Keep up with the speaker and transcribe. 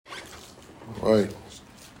All right.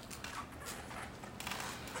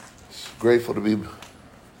 Grateful to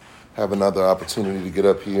have another opportunity to get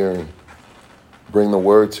up here and bring the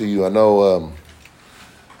word to you. I know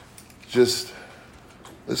this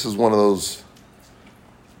is one of those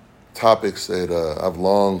topics that I've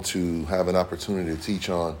longed to have an opportunity to teach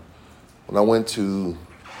on. When I went to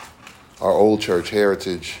our old church,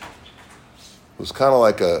 Heritage, it was kind of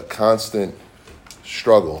like a constant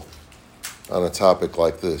struggle on a topic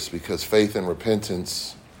like this because faith and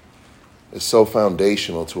repentance is so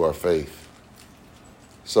foundational to our faith.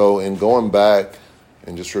 So in going back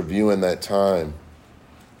and just reviewing that time,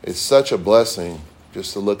 it's such a blessing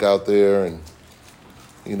just to look out there and,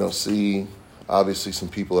 see obviously some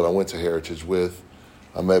people that I went to Heritage with.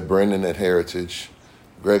 I met Brendan at Heritage.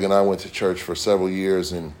 Greg and I went to church for several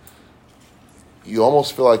years, and you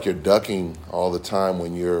almost feel like you're ducking all the time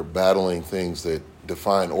when you're battling things that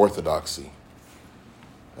define orthodoxy.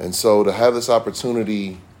 And so to have this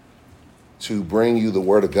opportunity to bring you the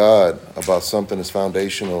Word of God about something as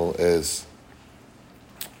foundational as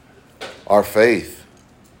our faith,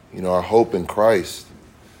 our hope in Christ,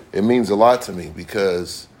 it means a lot to me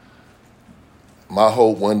because my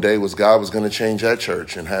hope one day was God was going to change that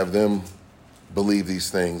church and have them believe these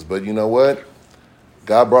things. But you know what?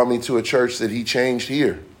 God brought me to a church that he changed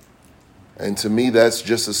here. And to me, that's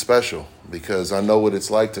just as special because I know what it's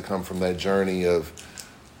like to come from that journey of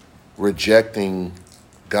rejecting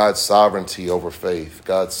God's sovereignty over faith,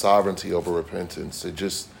 God's sovereignty over repentance. It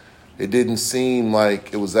didn't seem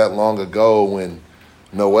like it was that long ago when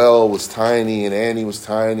Noelle was tiny and Annie was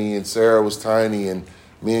tiny and Sarah was tiny and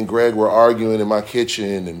me and Greg were arguing in my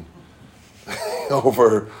kitchen and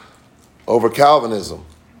over Calvinism,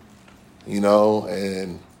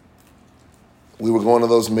 and we were going to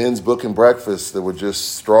those men's book and breakfasts that were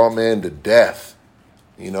just straw men to death,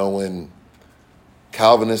 when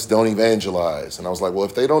Calvinists don't evangelize. And I was like, well,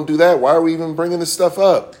 if they don't do that, why are we even bringing this stuff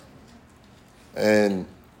up? And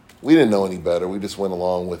we didn't know any better. We just went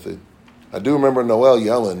along with it. I do remember Noelle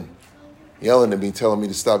yelling at me, telling me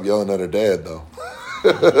to stop yelling at her dad, though.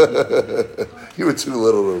 You were too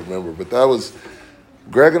little to remember. But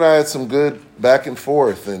Greg and I had some good back and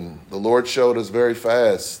forth, and the Lord showed us very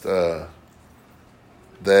fast that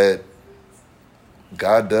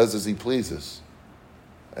God does as he pleases,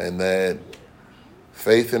 and that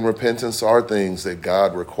faith and repentance are things that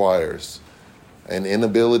God requires. And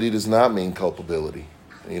inability does not mean culpability.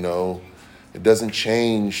 It doesn't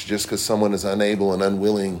change just because someone is unable and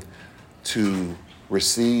unwilling to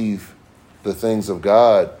receive the things of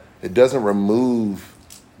God. It doesn't remove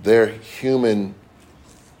their human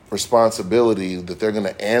responsibility that they're going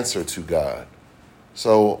to answer to God.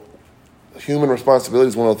 So human responsibility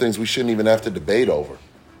is one of the things we shouldn't even have to debate over.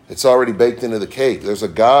 It's already baked into the cake. There's a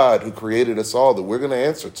God who created us all that we're going to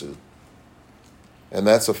answer to. And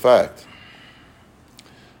that's a fact.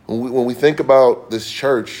 When we think about this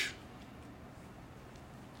church,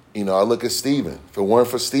 I look at Stephen. If it weren't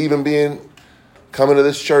for Stephen coming to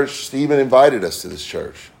this church, Stephen invited us to this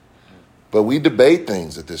church. But we debate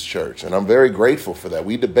things at this church, and I'm very grateful for that.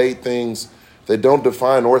 We debate things that don't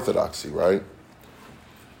define orthodoxy, right?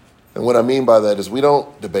 And what I mean by that is we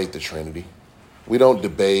don't debate the Trinity. We don't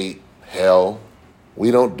debate hell.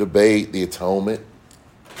 We don't debate the atonement.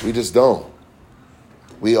 We just don't.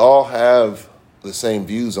 We all have the same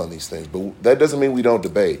views on these things, but that doesn't mean we don't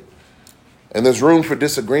debate. And there's room for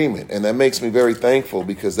disagreement, and that makes me very thankful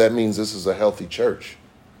because that means this is a healthy church.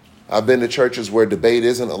 I've been to churches where debate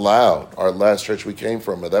isn't allowed. Our last church we came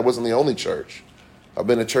from, but that wasn't the only church. I've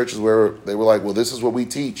been to churches where they were like, well, this is what we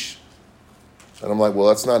teach. And I'm like, well,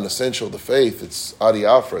 that's not an essential of the faith. It's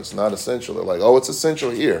adiaphora. It's not essential. They're like, oh, it's essential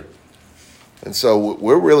here. And so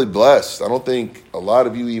we're really blessed. I don't think a lot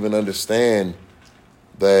of you even understand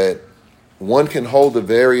that one can hold the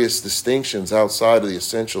various distinctions outside of the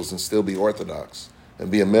essentials and still be orthodox and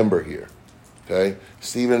be a member here. Okay?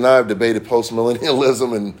 Stephen and I have debated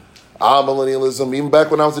postmillennialism and amillennialism, even back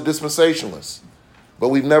when I was a dispensationalist. But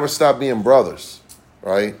we've never stopped being brothers,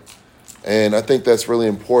 right? And I think that's really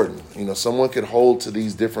important. Someone could hold to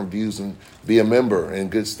these different views and be a member in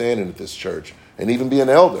good standing at this church and even be an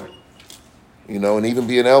elder,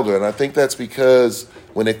 and I think that's because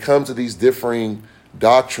when it comes to these differing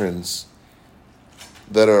doctrines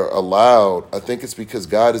that are allowed, I think it's because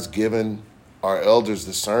God has given our elders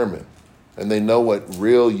discernment and they know what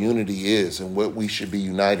real unity is and what we should be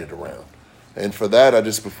united around. And for that,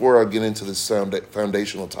 before I get into this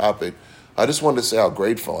foundational topic, I just wanted to say how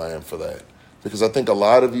grateful I am for that. Because I think a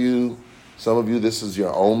lot of you, some of you, this is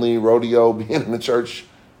your only rodeo being in a church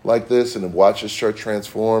like this and have watched this church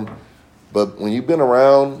transform. But when you've been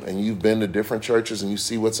around and you've been to different churches and you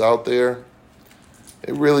see what's out there,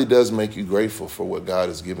 it really does make you grateful for what God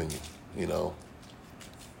has given you, you know.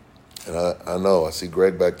 And I know, I see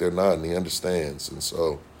Greg back there nodding, he understands. And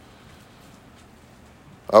so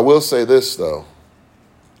I will say this, though.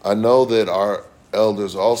 I know that our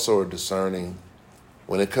elders also are discerning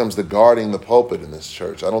when it comes to guarding the pulpit in this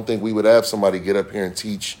church. I don't think we would have somebody get up here and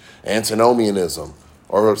teach antinomianism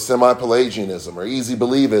or semi-Pelagianism or easy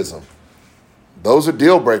believism. Those are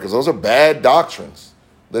deal breakers. Those are bad doctrines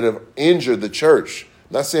that have injured the church.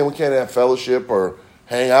 I'm not saying we can't have fellowship or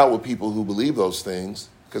hang out with people who believe those things,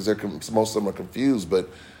 because most of them are confused. But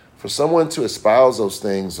for someone to espouse those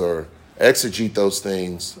things or exegete those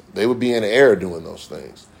things, they would be in error doing those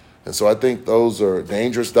things. And so I think those are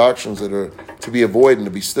dangerous doctrines that are to be avoided and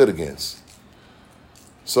to be stood against.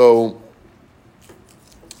 So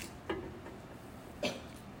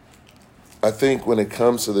I think when it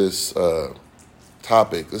comes to this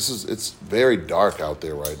topic, it's very dark out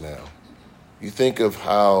there right now. You think of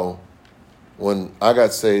how when I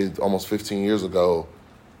got saved almost 15 years ago,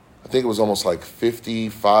 I think it was almost like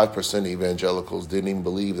 55% of evangelicals didn't even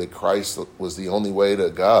believe that Christ was the only way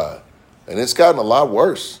to God. And it's gotten a lot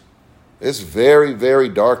worse. It's very, very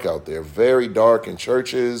dark out there, very dark in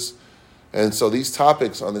churches. And so these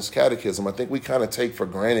topics on this catechism, I think we kind of take for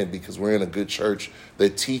granted because we're in a good church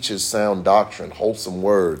that teaches sound doctrine, wholesome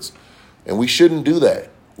words. And we shouldn't do that.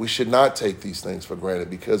 We should not take these things for granted,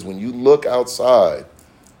 because when you look outside,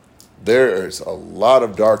 there is a lot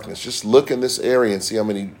of darkness. Just look in this area and see how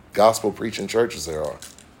many gospel preaching churches there are.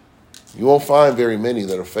 You won't find very many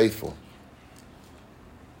that are faithful.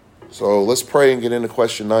 So let's pray and get into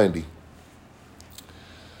question 90.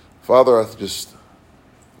 Father,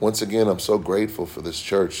 once again, I'm so grateful for this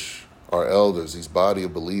church, our elders, these body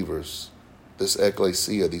of believers, this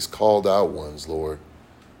ecclesia, these called out ones, Lord.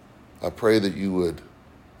 I pray that you would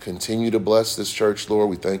continue to bless this church, Lord.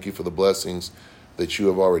 We thank you for the blessings that you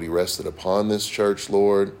have already rested upon this church,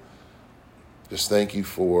 Lord. Just thank you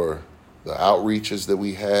for the outreaches that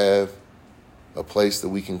we have, a place that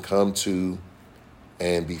we can come to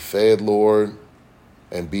and be fed, Lord,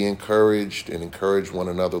 and be encouraged and encourage one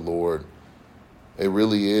another, Lord. It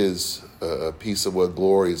really is a piece of what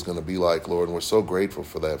glory is going to be like, Lord, and we're so grateful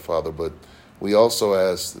for that, Father. But we also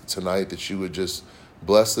ask tonight that you would just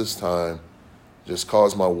bless this time, just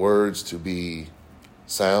cause my words to be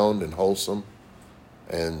sound and wholesome,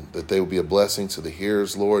 and that they will be a blessing to the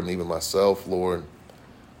hearers, Lord, and even myself, Lord.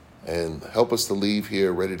 And help us to leave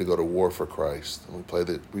here ready to go to war for Christ. And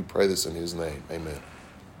we pray this in his name. Amen.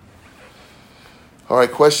 All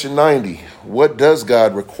right, question 90. What does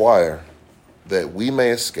God require that we may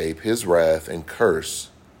escape his wrath and curse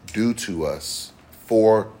due to us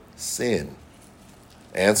for sin?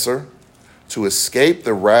 Answer: to escape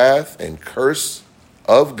the wrath and curse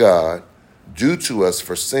of God due to us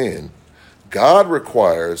for sin, God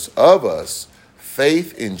requires of us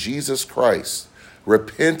faith in Jesus Christ,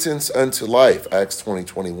 repentance unto life, Acts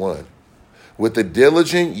 20:21, with the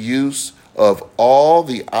diligent use of all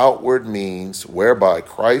the outward means whereby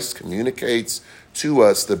Christ communicates to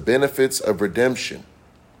us the benefits of redemption.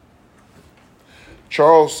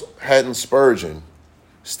 Charles Haddon Spurgeon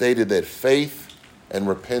stated that faith and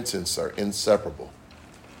repentance are inseparable.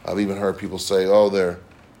 I've even heard people say, they're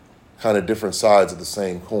kind of different sides of the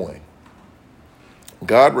same coin.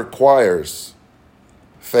 God requires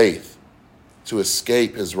faith to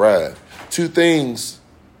escape his wrath. Two things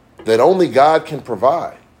that only God can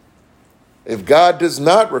provide. If God does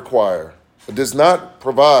not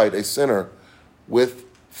provide a sinner with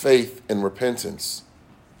faith and repentance,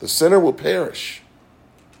 the sinner will perish.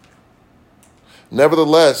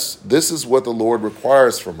 Nevertheless, this is what the Lord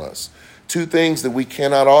requires from us. Two things that we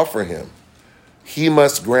cannot offer him. He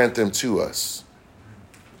must grant them to us.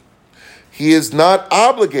 He is not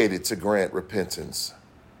obligated to grant repentance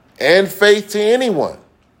and faith to anyone.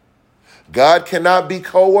 God cannot be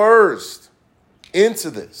coerced into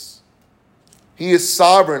this. He is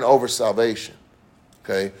sovereign over salvation.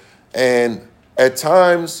 Okay? And at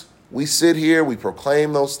times we sit here, we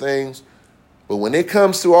proclaim those things, but when it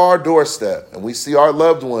comes to our doorstep and we see our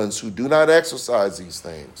loved ones who do not exercise these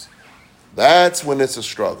things, that's when it's a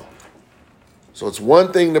struggle. So it's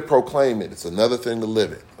one thing to proclaim it, it's another thing to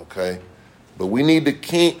live it, okay? But we need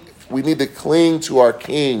to cling to our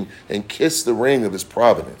King and kiss the ring of his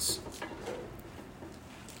providence.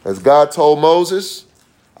 As God told Moses,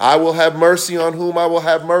 I will have mercy on whom I will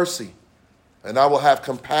have mercy, and I will have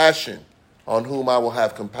compassion on whom I will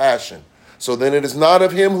have compassion. So then it is not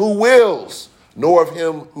of him who wills, nor of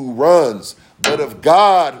him who runs, but of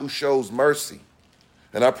God who shows mercy.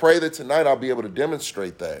 And I pray that tonight I'll be able to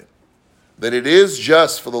demonstrate that that it is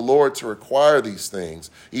just for the Lord to require these things,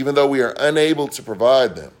 even though we are unable to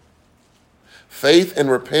provide them. Faith and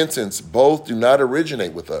repentance both do not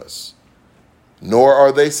originate with us, nor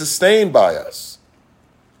are they sustained by us.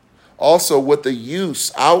 Also, what the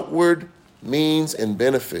use, outward means, and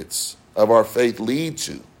benefits of our faith lead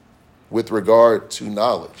to with regard to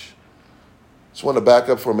knowledge. Just want to back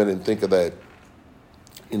up for a minute and think of that,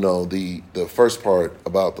 the first part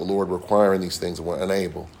about the Lord requiring these things and we're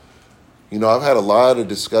unable. I've had a lot of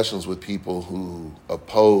discussions with people who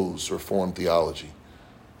oppose Reformed theology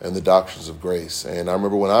and the doctrines of grace. And I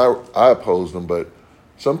remember when I opposed them, but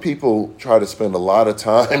some people try to spend a lot of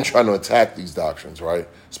time trying to attack these doctrines, right?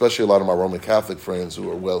 Especially a lot of my Roman Catholic friends who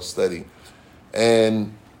are well-studied.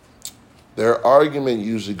 And their argument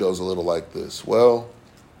usually goes a little like this. Well,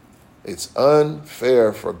 it's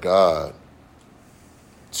unfair for God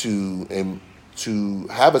to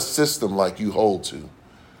have a system like you hold to,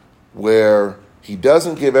 where he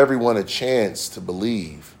doesn't give everyone a chance to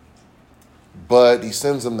believe, but he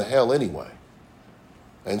sends them to hell anyway.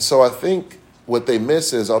 And so I think what they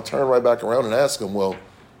miss is, I'll turn right back around and ask them, well,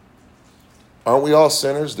 aren't we all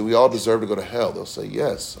sinners? Do we all deserve to go to hell? They'll say,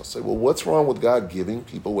 yes. I'll say, well, what's wrong with God giving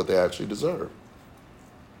people what they actually deserve?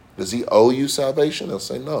 Does he owe you salvation? They'll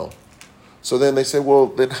say, no. So then they say, well,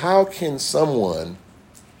 then how can someone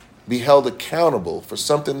be held accountable for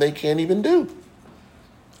something they can't even do?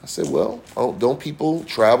 I said, well, don't people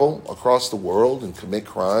travel across the world and commit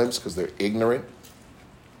crimes because they're ignorant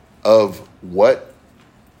of what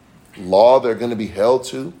law they're going to be held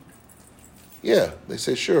to? Yeah, they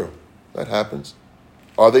say, sure, that happens.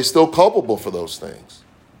 Are they still culpable for those things?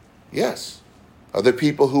 Yes. Are there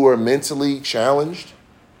people who are mentally challenged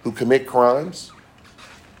who commit crimes?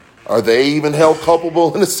 Are they even held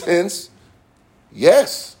culpable in a sense?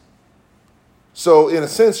 Yes. So in a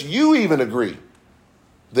sense, you even agree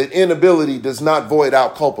that inability does not void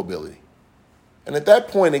out culpability. And at that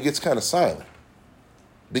point, it gets kind of silent,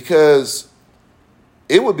 because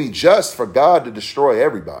it would be just for God to destroy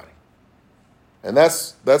everybody. And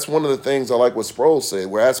that's one of the things I like what Sproul said.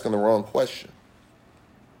 We're asking the wrong question.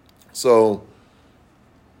 So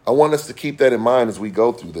I want us to keep that in mind as we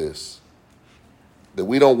go through this, that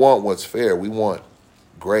we don't want what's fair. We want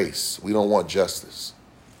grace. We don't want justice.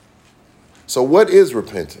 So what is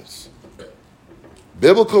repentance?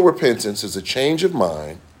 Biblical repentance is a change of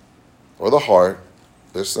mind or the heart.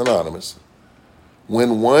 They're synonymous.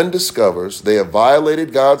 When one discovers they have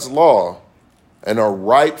violated God's law and are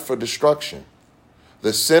ripe for destruction,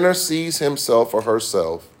 the sinner sees himself or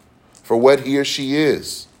herself for what he or she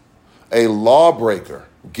is, a lawbreaker,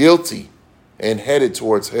 guilty, and headed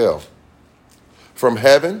towards hell. From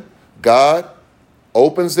heaven, God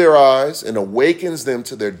opens their eyes and awakens them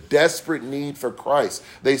to their desperate need for Christ.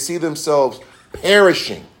 They see themselves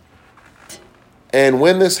perishing. And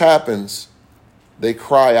when this happens, they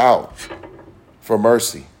cry out for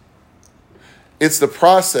mercy. It's the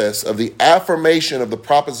process of the affirmation of the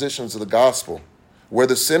propositions of the gospel, where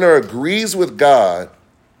the sinner agrees with God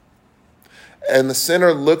and the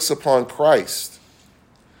sinner looks upon Christ.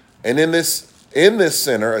 And in this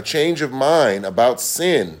sinner, a change of mind about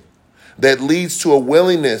sin that leads to a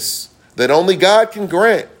willingness that only God can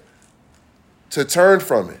grant to turn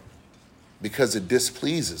from it because it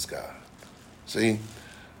displeases God. See,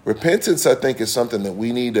 repentance, I think, is something that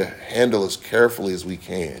we need to handle as carefully as we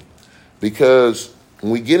can, because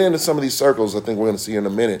when we get into some of these circles, I think we're going to see in a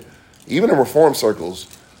minute, even in Reformed circles,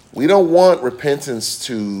 we don't want repentance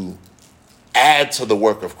to add to the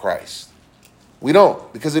work of Christ. We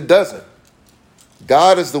don't, because it doesn't.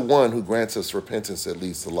 God is the one who grants us repentance that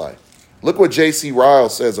leads to life. Look what J.C. Ryle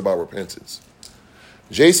says about repentance.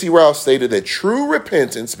 J.C. Ryle stated that true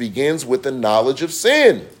repentance begins with the knowledge of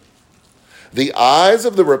sin. The eyes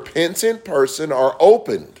of the repentant person are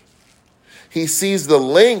opened. He sees the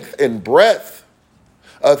length and breadth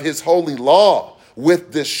of his holy law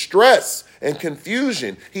with distress and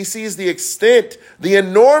confusion. He sees the extent, the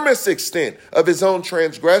enormous extent of his own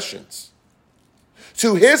transgressions.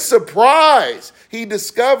 To his surprise, he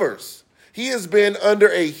discovers he has been under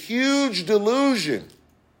a huge delusion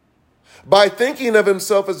by thinking of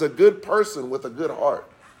himself as a good person with a good heart.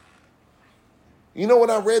 When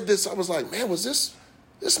I read this, I was like, man, was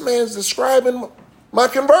this man's describing my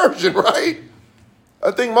conversion, right?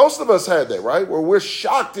 I think most of us had that, right? Where we're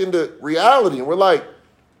shocked into reality and we're like,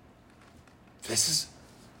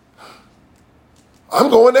 I'm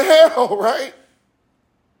going to hell, right?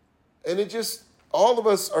 And all of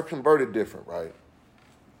us are converted different, right?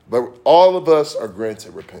 But all of us are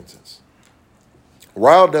granted repentance.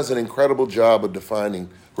 Ryle does an incredible job of defining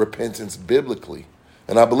repentance biblically,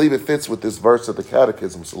 and I believe it fits with this verse that the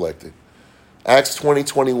Catechism selected. Acts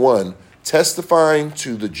 20:21, testifying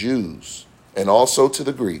to the Jews and also to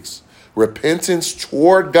the Greeks, repentance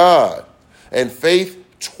toward God and faith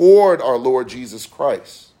toward our Lord Jesus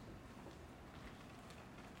Christ.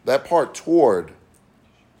 That part toward,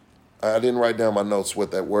 I didn't write down my notes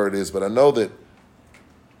what that word is, but I know that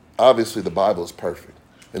obviously the Bible is perfect.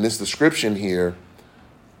 And this description here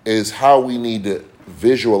is how we need to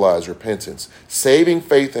visualize repentance. Saving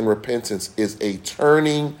faith and repentance is a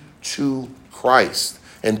turning to Christ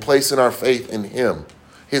and placing our faith in him,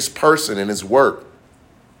 his person and his work.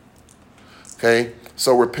 Okay,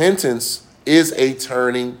 so repentance is a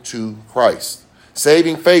turning to Christ.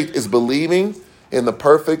 Saving faith is believing in the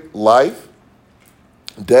perfect life,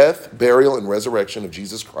 death, burial, and resurrection of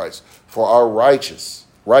Jesus Christ for our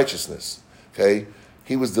righteousness. Okay,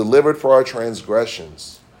 he was delivered for our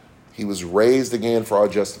transgressions. He was raised again for our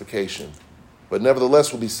justification. But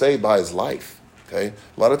nevertheless, we'll be saved by his life. Okay,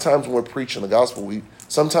 a lot of times when we're preaching the gospel, we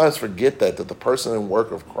sometimes forget that the person and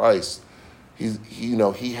work of Christ,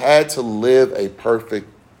 he had to live a perfect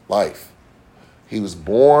life. He was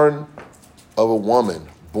born of a woman,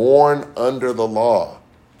 born under the law,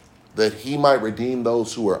 that he might redeem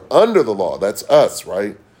those who are under the law. That's us,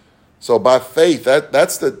 right? So by faith,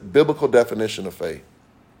 that's the biblical definition of faith.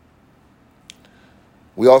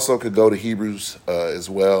 We also could go to Hebrews as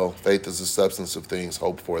well. Faith is the substance of things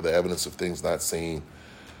hoped for, the evidence of things not seen.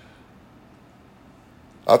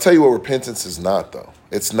 I'll tell you what repentance is not, though.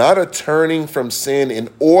 It's not a turning from sin in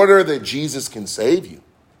order that Jesus can save you.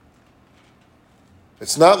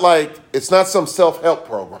 It's not some self-help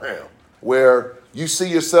program where you see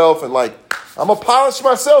yourself and I'm going to polish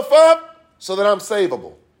myself up so that I'm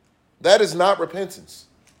savable. That is not repentance.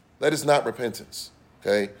 That is not repentance,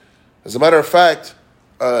 okay? As a matter of fact,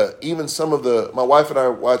 even my wife and I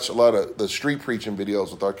watch a lot of the street preaching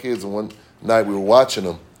videos with our kids, and one night we were watching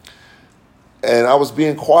them, and I was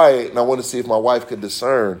being quiet, and I wanted to see if my wife could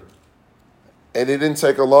discern, and it didn't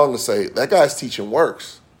take her long to say, that guy's teaching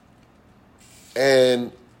works.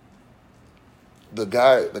 And the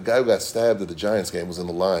guy who got stabbed at the Giants game was in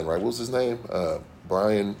the line, right? What was his name?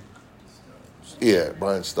 Brian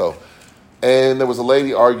Stowe. And there was a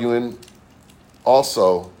lady arguing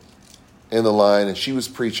also in the line, and she was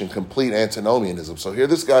preaching complete antinomianism. So here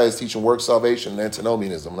this guy is teaching work salvation and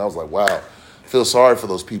antinomianism. And I was like, wow, I feel sorry for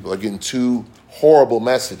those people. They're getting two horrible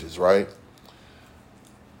messages, right?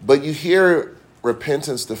 But you hear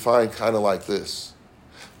repentance defined kind of like this.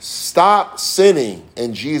 Stop sinning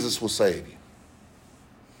and Jesus will save you.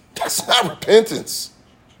 That's not repentance.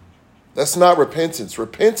 That's not repentance.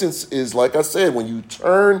 Repentance is, like I said, when you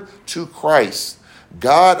turn to Christ,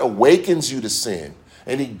 God awakens you to sin,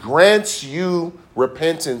 and he grants you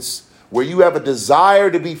repentance where you have a desire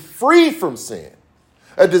to be free from sin,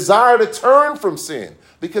 a desire to turn from sin,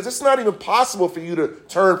 because it's not even possible for you to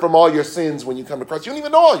turn from all your sins when you come to Christ. You don't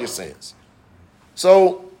even know all your sins.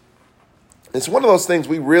 So it's one of those things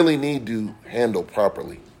we really need to handle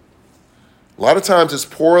properly. A lot of times it's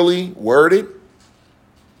poorly worded,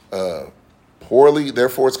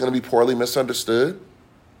 therefore it's going to be poorly misunderstood.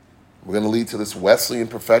 We're going to lead to this Wesleyan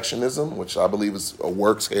perfectionism, which I believe is a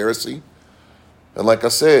works heresy. And like I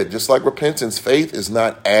said, just like repentance, faith is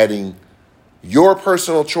not adding your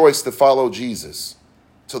personal choice to follow Jesus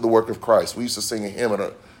to the work of Christ. We used to sing a hymn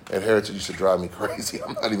at Heritage. Used to drive me crazy.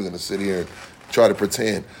 I'm not even going to sit here and try to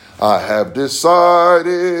pretend. I have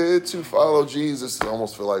decided to follow Jesus. I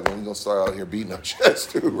almost feel like when we're going to start out here beating our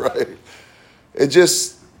chest too, right? It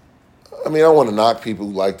just, I don't want to knock people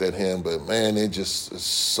who like that hymn, but man, it just is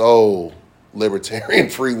so libertarian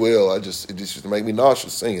free will. It just used to make me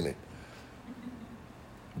nauseous singing it.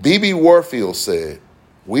 B.B. Warfield said,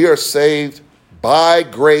 we are saved by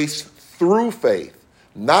grace through faith,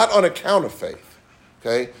 not on account of faith.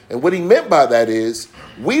 Okay? And what he meant by that is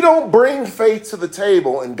we don't bring faith to the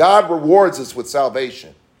table and God rewards us with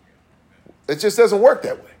salvation. It just doesn't work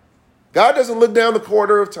that way. God doesn't look down the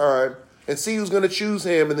corridor of time and see who's going to choose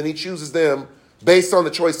him, and then he chooses them based on the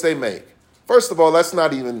choice they make. First of all, that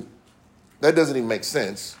doesn't even make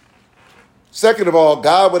sense. Second of all,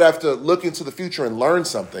 God would have to look into the future and learn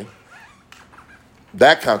something.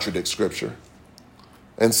 That contradicts Scripture.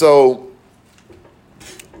 And so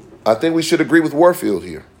I think we should agree with Warfield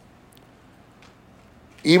here.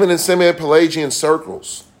 Even in semi-Pelagian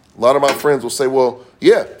circles, a lot of my friends will say, well,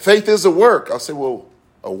 yeah, faith is a work. I'll say, well,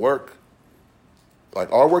 a work?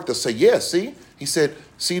 Like our work? They'll say, yeah, see? He said,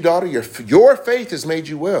 see, daughter, your faith has made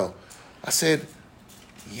you well. I said,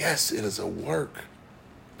 yes, it is a work.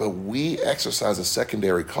 But we exercise a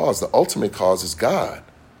secondary cause. The ultimate cause is God.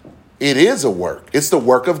 It is a work. It's the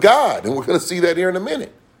work of God. And we're going to see that here in a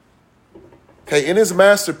minute. Okay, in his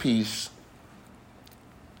masterpiece,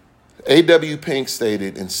 A.W. Pink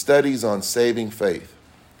stated in Studies on Saving Faith,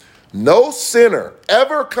 no sinner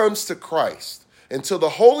ever comes to Christ until the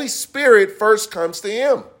Holy Spirit first comes to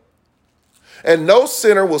him. And no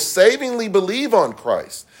sinner will savingly believe on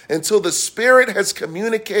Christ until the Spirit has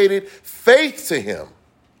communicated faith to him.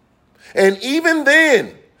 And even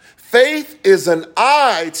then, faith is an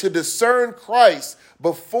eye to discern Christ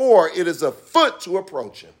before it is a foot to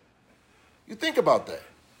approach him. You think about that.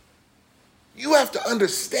 You have to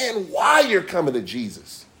understand why you're coming to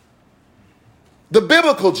Jesus. The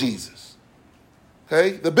biblical Jesus.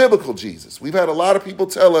 Okay? The biblical Jesus. We've had a lot of people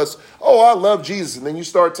tell us, oh, I love Jesus. And then you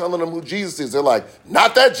start telling them who Jesus is. They're like,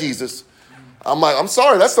 not that Jesus. I'm like, I'm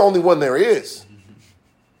sorry, that's the only one there is.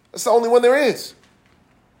 That's the only one there is.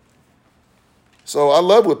 So I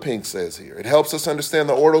love what Pink says here. It helps us understand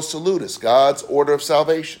the Ordo Salutis, God's order of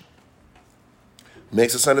salvation.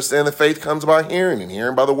 Makes us understand that faith comes by hearing and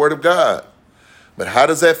hearing by the word of God. But how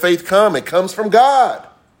does that faith come? It comes from God.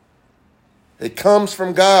 It comes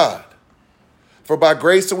from God. For by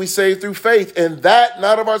grace are we saved through faith, and that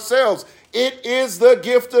not of ourselves. It is the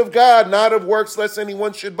gift of God, not of works, lest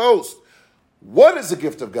anyone should boast. What is the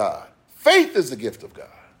gift of God? Faith is the gift of God.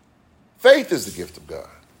 Faith is the gift of God.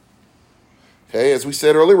 Okay, as we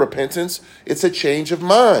said earlier, repentance, it's a change of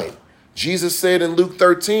mind. Jesus said in Luke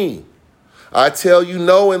 13, I tell you,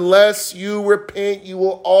 no, unless you repent, you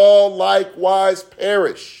will all likewise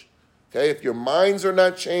perish. Okay, if your minds are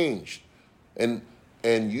not changed and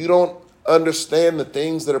you don't understand the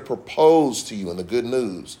things that are proposed to you in the good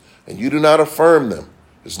news, and you do not affirm them,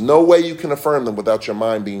 there's no way you can affirm them without your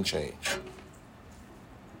mind being changed.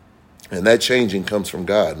 And that changing comes from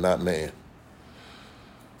God, not man.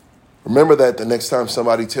 Remember that the next time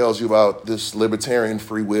somebody tells you about this libertarian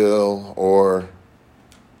free will or,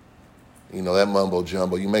 that mumbo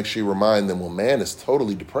jumbo, you make sure you remind them, well, man is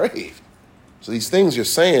totally depraved. So these things you're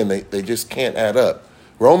saying, they just can't add up.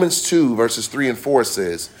 Romans 2, verses 3 and 4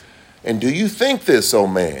 says, and do you think this, O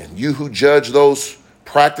man, you who judge those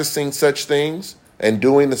practicing such things and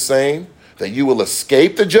doing the same, that you will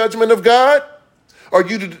escape the judgment of God? Or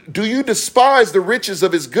do you despise the riches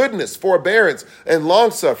of his goodness, forbearance, and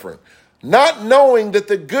longsuffering, not knowing that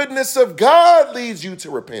the goodness of God leads you to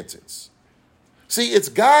repentance? See, it's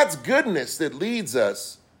God's goodness that leads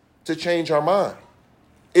us to change our mind.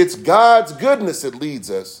 It's God's goodness that leads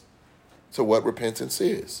us to what repentance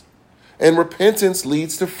is. And repentance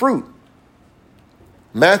leads to fruit.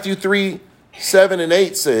 Matthew 3, 7 and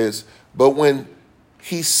 8 says, but when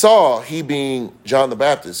he being John the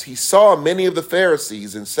Baptist, he saw many of the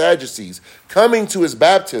Pharisees and Sadducees coming to his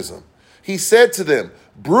baptism. He said to them,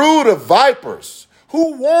 brood of vipers,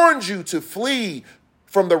 who warned you to flee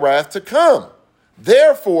from the wrath to come?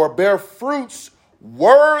 Therefore, bear fruits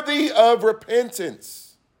worthy of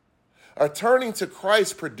repentance. A turning to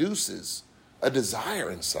Christ produces a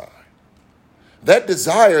desire inside. That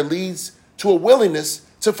desire leads to a willingness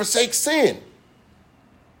to forsake sin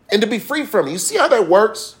and to be free from it. You see how that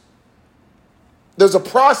works? There's a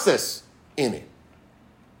process in it.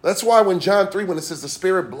 That's why when John 3, when it says the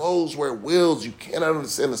Spirit blows where it wills, you cannot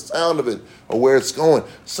understand the sound of it or where it's going.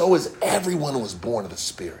 So is everyone who was born of the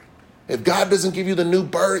Spirit. If God doesn't give you the new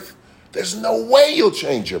birth, there's no way you'll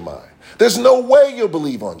change your mind. There's no way you'll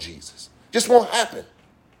believe on Jesus. It just won't happen.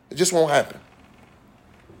 It just won't happen.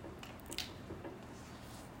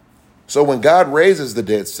 So when God raises the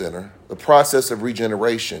dead sinner, the process of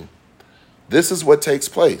regeneration, this is what takes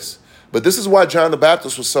place. But this is why John the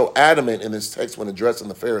Baptist was so adamant in this text when addressing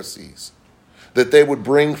the Pharisees, that they would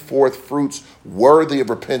bring forth fruits worthy of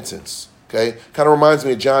repentance. Okay? Kind of reminds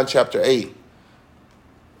me of John chapter 8,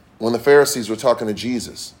 when the Pharisees were talking to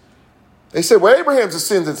Jesus. They said, well, Abraham's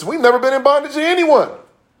descendants, we've never been in bondage to anyone.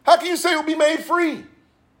 How can you say we'll be made free?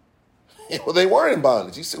 Well, they weren't in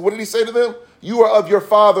bondage. He said, what did he say to them? You are of your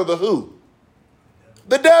father, the who?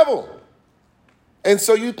 The devil. And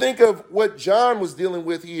so you think of what John was dealing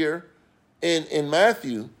with here in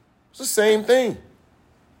Matthew. It's the same thing.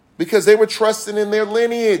 Because they were trusting in their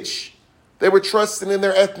lineage. They were trusting in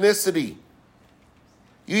their ethnicity.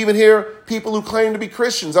 You even hear people who claim to be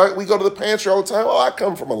Christians. We go to the pantry all the time. Oh, I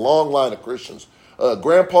come from a long line of Christians.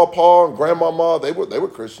 Grandpa Paul and Grandma Ma, they were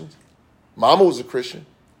Christians. Mama was a Christian.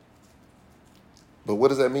 But what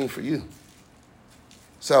does that mean for you?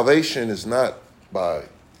 Salvation is not by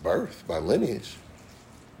birth, by lineage.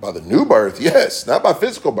 By the new birth, yes, not by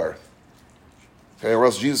physical birth. Okay, or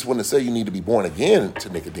else Jesus wouldn't have said you need to be born again to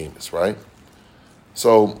Nicodemus, right?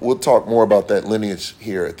 So we'll talk more about that lineage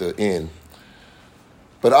here at the end.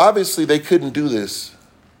 But obviously they couldn't do this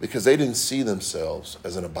because they didn't see themselves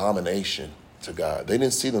as an abomination to God. They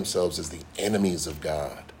didn't see themselves as the enemies of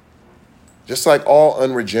God. Just like all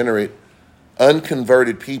unregenerate,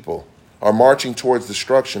 unconverted people are marching towards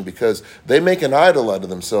destruction because they make an idol out of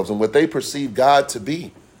themselves and what they perceive God to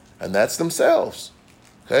be. And that's themselves.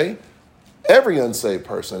 Okay? Every unsaved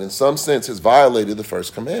person, in some sense, has violated the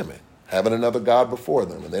first commandment, having another God before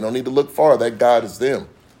them. And they don't need to look far. That God is them.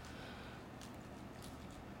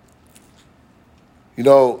 You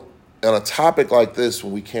know, on a topic like this,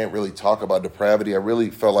 when we can't really talk about depravity, I really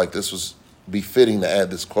felt like this was befitting to add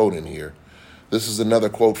this quote in here. This is another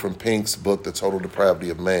quote from Pink's book, The Total Depravity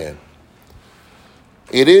of Man.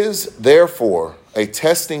 It is, therefore, a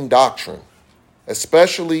testing doctrine,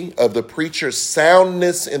 especially of the preacher's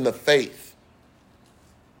soundness in the faith.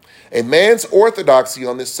 A man's orthodoxy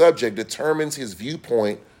on this subject determines his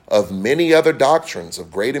viewpoint of many other doctrines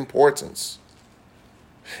of great importance.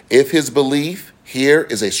 If his belief here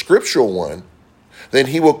is a scriptural one, then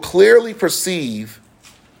he will clearly perceive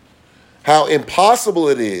how impossible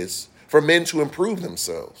it is for men to improve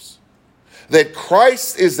themselves, that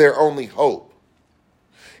Christ is their only hope.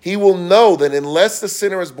 He will know that unless the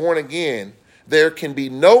sinner is born again, there can be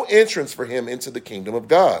no entrance for him into the kingdom of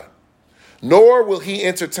God, nor will he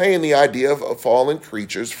entertain the idea of a fallen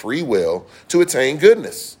creature's free will to attain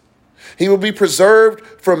goodness. He will be preserved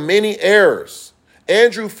from many errors.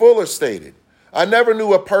 Andrew Fuller stated, I never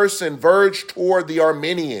knew a person verge toward the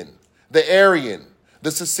Arminian, the Arian,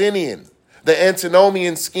 the Socinian, the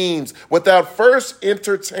antinomian schemes without first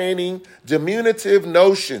entertaining diminutive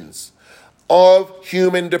notions of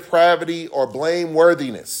human depravity or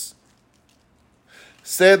blameworthiness.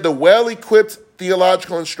 Said the well-equipped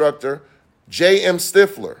theological instructor, J.M.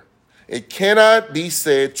 Stifler, it cannot be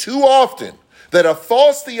said too often that a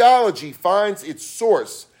false theology finds its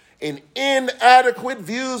source in inadequate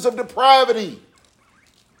views of depravity.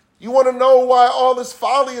 You want to know why all this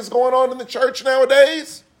folly is going on in the church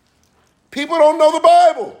nowadays? People don't know the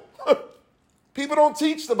Bible. People don't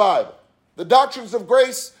teach the Bible. The doctrines of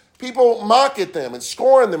grace, people mock at them and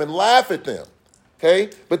scorn them and laugh at them.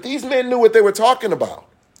 Okay? But these men knew what they were talking about.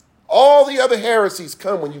 All the other heresies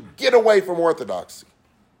come when you get away from orthodoxy.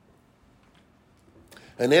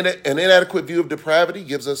 An inadequate view of depravity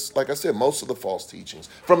gives us, like I said, most of the false teachings.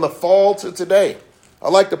 From the fall to today. I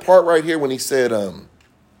like the part right here when he said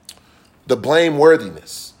the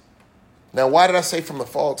blameworthiness. Now, why did I say from the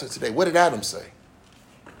fall to today? What did Adam say?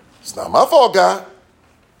 It's not my fault, God.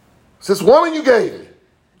 It's this woman you gave me.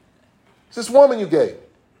 It's this woman you gave me.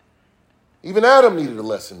 Even Adam needed a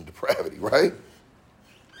lesson in depravity, right?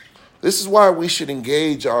 This is why we should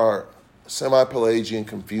engage our semi-Pelagian,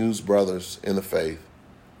 confused brothers in the faith,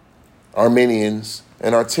 Arminians,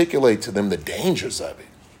 and articulate to them the dangers of it.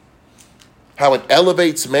 How it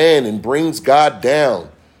elevates man and brings God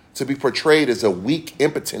down to be portrayed as a weak,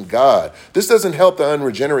 impotent God. This doesn't help the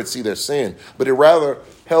unregenerate see their sin, but it rather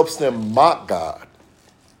helps them mock God.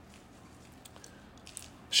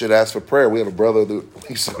 Should ask for prayer. We have a brother that we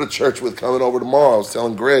used to go to church with coming over tomorrow. I was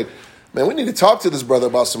telling Greg, man, we need to talk to this brother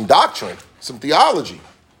about some doctrine, some theology.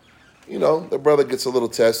 You know, the brother gets a little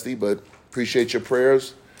testy, but appreciate your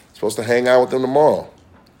prayers. Supposed to hang out with him tomorrow.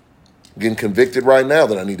 I'm getting convicted right now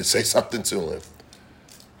that I need to say something to him.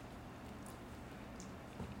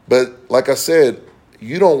 But like I said,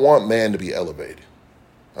 you don't want man to be elevated.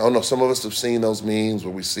 I don't know, some of us have seen those memes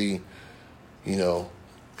where we see, you know,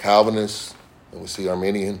 Calvinists and we see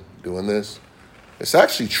Arminian doing this. It's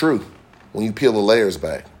actually true when you peel the layers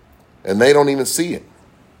back. And they don't even see it.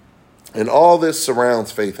 And all this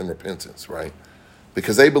surrounds faith and repentance, right?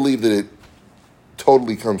 Because they believe that it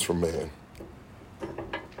totally comes from man.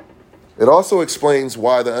 It also explains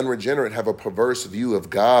why the unregenerate have a perverse view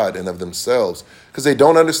of God and of themselves, because they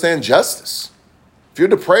don't understand justice. If you're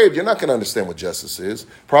depraved, you're not going to understand what justice is.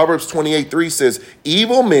 Proverbs 28:3 says,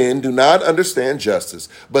 evil men do not understand justice,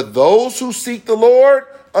 but those who seek the Lord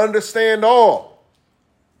understand all.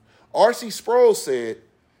 R.C. Sproul said,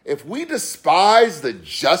 if we despise the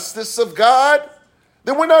justice of God,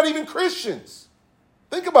 then we're not even Christians.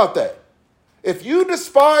 Think about that. If you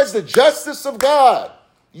despise the justice of God,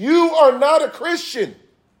 you are not a Christian.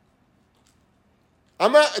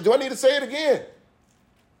 Do I need to say it again?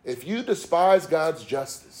 If you despise God's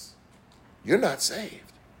justice, you're not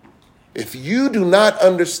saved. If you do not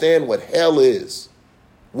understand what hell is,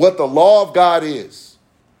 what the law of God is,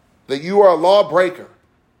 that you are a lawbreaker,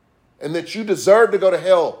 and that you deserve to go to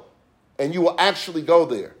hell, and you will actually go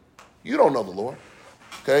there, you don't know the Lord.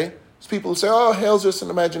 Okay? There's people who say, oh, hell's just an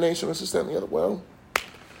imagination, it's just that and the other. Well,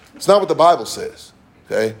 it's not what the Bible says.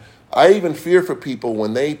 Okay? I even fear for people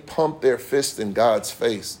when they pump their fist in God's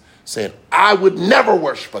face, saying, I would never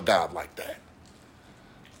worship a God like that.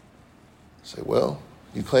 I say, well,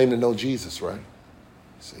 you claim to know Jesus, right?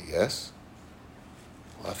 I say, yes.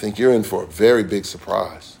 I think you're in for a very big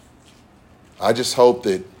surprise. I just hope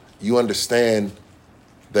that you understand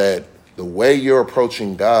that the way you're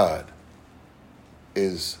approaching God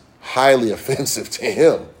is highly offensive to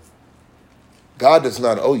him. God does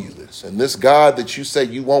not owe you this. And this God that you say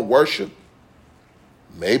you won't worship,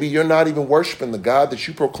 maybe you're not even worshiping the God that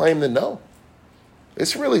you proclaim to know.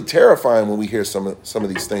 It's really terrifying when we hear some of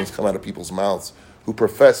these things come out of people's mouths who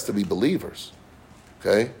profess to be believers.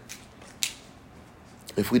 Okay?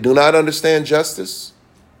 If we do not understand justice,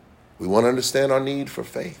 we won't understand our need for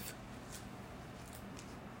faith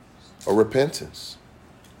or repentance.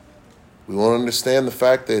 We won't understand the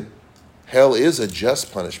fact that hell is a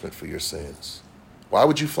just punishment for your sins. Why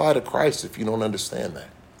would you fly to Christ if you don't understand that?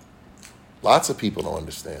 Lots of people don't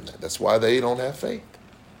understand that. That's why they don't have faith.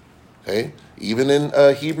 Okay? Even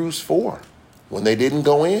in Hebrews 4, when they didn't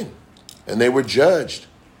go in and they were judged,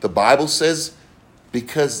 the Bible says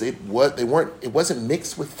because it wasn't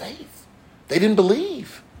mixed with faith. They didn't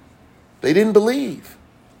believe. They didn't believe.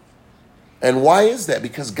 And why is that?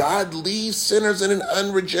 Because God leaves sinners in an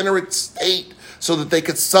unregenerate state so that they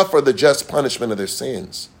could suffer the just punishment of their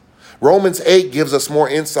sins. Romans 8 gives us more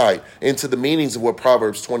insight into the meanings of what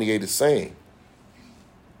Proverbs 28 is saying.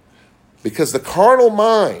 Because the carnal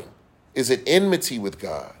mind is at enmity with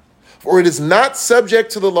God, for it is not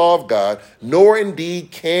subject to the law of God, nor indeed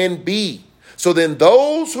can be. So then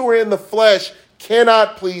those who are in the flesh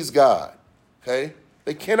cannot please God. Okay?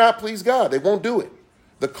 They cannot please God. They won't do it.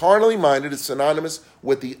 The carnally minded is synonymous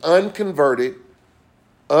with the unconverted,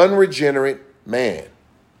 unregenerate man,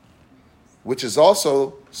 which is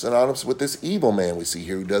also synonymous with this evil man we see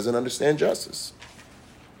here who doesn't understand justice.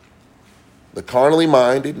 The carnally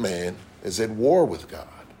minded man is at war with God.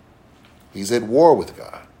 He's at war with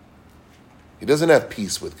God. He doesn't have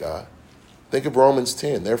peace with God. Think of Romans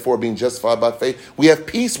 10. Therefore, being justified by faith, we have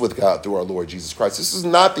peace with God through our Lord Jesus Christ. This is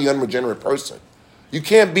not the unregenerate person. You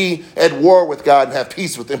can't be at war with God and have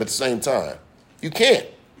peace with him at the same time. You can't,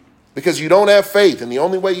 because you don't have faith. And the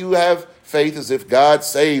only way you have faith is if God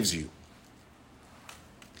saves you.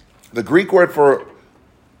 The Greek word for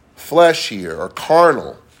flesh here, or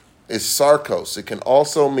carnal, is sarkos. It can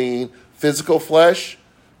also mean physical flesh,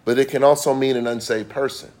 but it can also mean an unsaved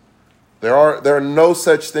person. There are no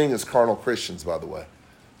such thing as carnal Christians, by the way.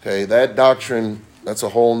 Okay, that doctrine, that's a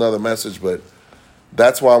whole nother message, but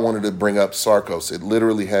that's why I wanted to bring up sarkos. It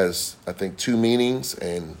literally has, I think, two meanings,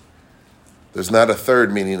 and there's not a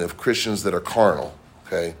third meaning of Christians that are carnal.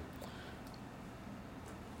 Okay,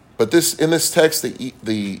 but in this text,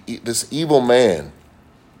 this evil man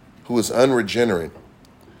who is unregenerate,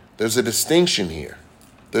 there's a distinction here.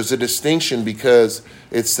 There's a distinction because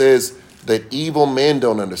it says that evil men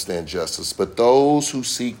don't understand justice, but those who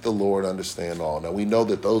seek the Lord understand all. Now, we know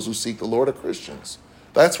that those who seek the Lord are Christians.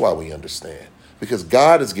 That's why we understand. Because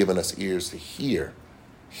God has given us ears to hear.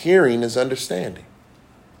 Hearing is understanding.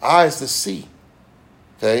 Eyes to see.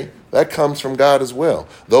 Okay? That comes from God as well.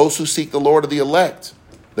 Those who seek the Lord are the elect.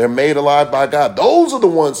 They're made alive by God. Those are the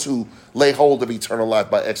ones who lay hold of eternal life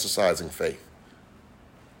by exercising faith.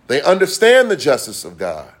 They understand the justice of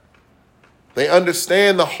God. They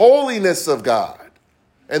understand the holiness of God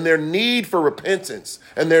and their need for repentance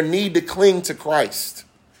and their need to cling to Christ.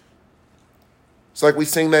 It's like we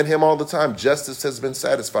sing that hymn all the time, justice has been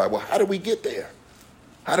satisfied. Well, how do we get there?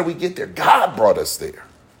 How do we get there? God brought us there.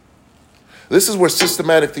 This is where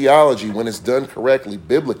systematic theology, when it's done correctly,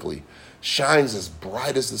 biblically, shines as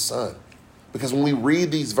bright as the sun. Because when we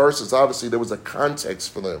read these verses, obviously there was a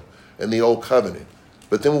context for them in the Old Covenant.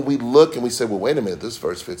 But then when we look and we say, well, wait a minute, this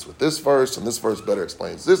verse fits with this verse, and this verse better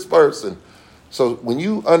explains this verse. And so when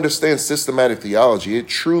you understand systematic theology, it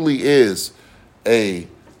truly is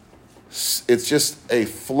it's just a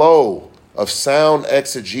flow of sound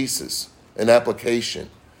exegesis and application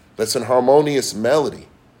that's an harmonious melody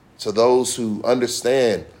to those who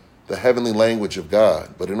understand the heavenly language of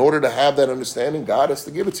God. But in order to have that understanding, God has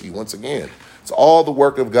to give it to you once again. It's all the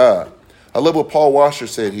work of God. I love what Paul Washer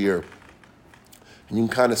said here. And you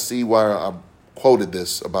can kind of see why I quoted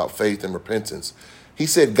this about faith and repentance. He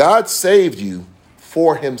said, God saved you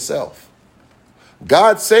for himself.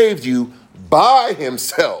 God saved you by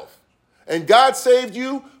himself. And God saved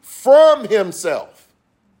you from himself.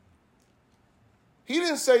 He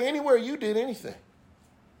didn't say anywhere you did anything.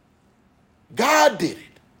 God did it.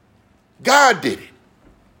 God did it.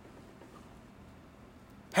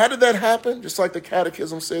 How did that happen? Just like the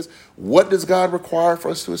Catechism says, what does God require for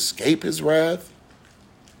us to escape his wrath?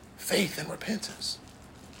 Faith and repentance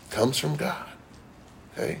comes from God.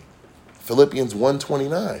 Okay? Philippians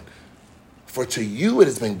 1:29. For to you it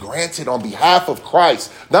has been granted on behalf of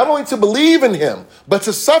Christ, not only to believe in him, but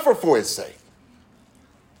to suffer for his sake.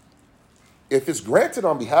 if it's granted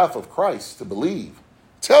on behalf of Christ to believe,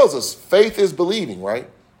 tells us faith is believing, right?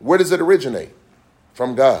 Where does it originate?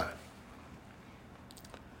 From God.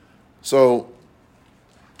 So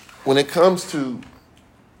when it comes to,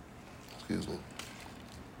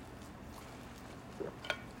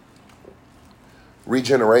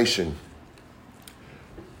 regeneration,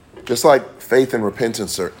 just like faith and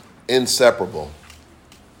repentance are inseparable,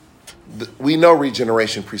 we know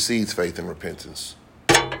regeneration precedes faith and repentance.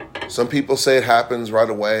 Some people say it happens right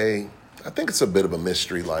away. I think it's a bit of a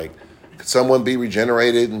mystery. Like, could someone be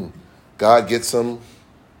regenerated and God gets them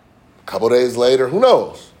a couple days later? Who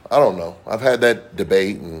knows? I don't know. I've had that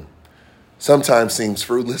debate, and sometimes seems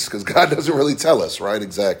fruitless because God doesn't really tell us, right?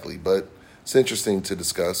 Exactly. But it's interesting to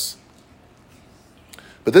discuss.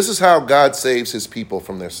 But this is how God saves his people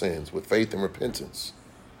from their sins, with faith and repentance.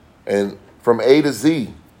 And from A to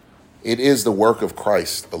Z, it is the work of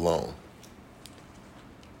Christ alone.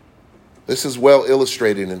 This is well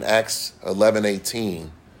illustrated in Acts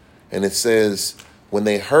 11:18. And it says, when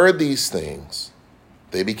they heard these things,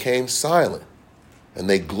 they became silent. And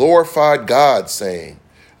they glorified God, saying,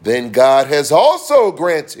 then God has also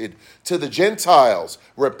granted to the Gentiles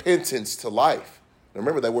repentance to life. Now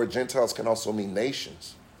remember, that word Gentiles can also mean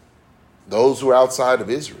nations. Those who are outside of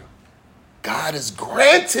Israel. God has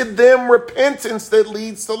granted them repentance that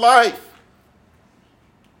leads to life.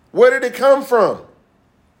 Where did it come from?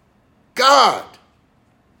 God.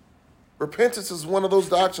 Repentance is one of those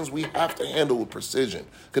doctrines we have to handle with precision,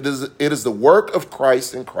 because it is the work of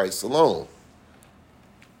Christ and Christ alone.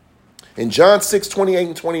 In John 6:28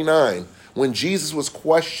 and 29, when Jesus was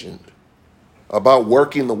questioned about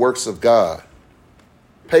working the works of God,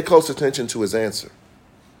 pay close attention to his answer.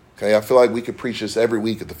 Okay, I feel like we could preach this every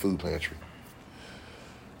week at the food pantry.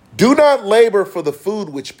 Do not labor for the food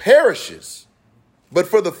which perishes, but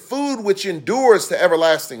for the food which endures to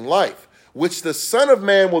everlasting life, which the Son of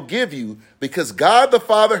Man will give you, because God the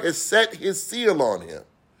Father has set his seal on him.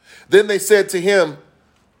 Then they said to him,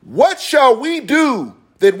 what shall we do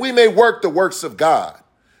that we may work the works of God?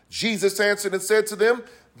 Jesus answered and said to them,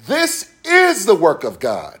 this is the work of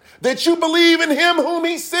God, that you believe in him whom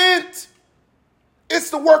he sent. It's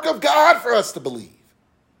the work of God for us to believe.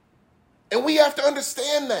 And we have to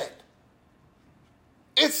understand that.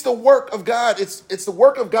 It's the work of God. It's the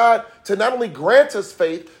work of God to not only grant us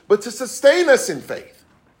faith, but to sustain us in faith.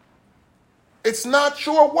 It's not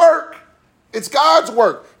your work. It's God's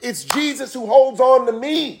work. It's Jesus who holds on to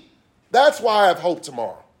me. That's why I have hope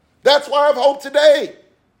tomorrow. That's why I have hope today.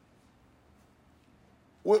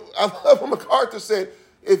 I love what MacArthur said.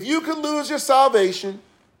 If you could lose your salvation,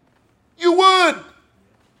 you would.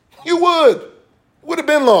 You would have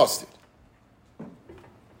been lost it.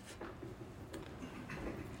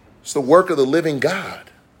 It's the work of the living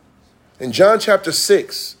God. In John chapter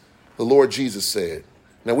 6, the Lord Jesus said,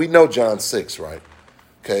 now we know John 6, right?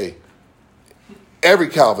 Okay. Every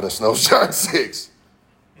Calvinist knows John 6.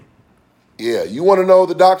 Yeah, you want to know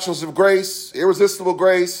the doctrines of grace, irresistible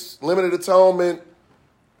grace, limited atonement,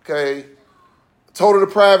 okay, total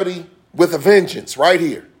depravity with a vengeance right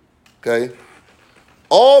here, okay?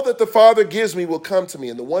 All that the Father gives me will come to me,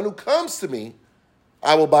 and the one who comes to me,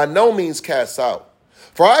 I will by no means cast out.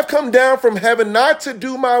 For I've come down from heaven not to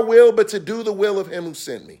do my will, but to do the will of him who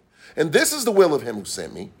sent me. And this is the will of him who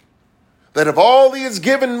sent me, that of all he has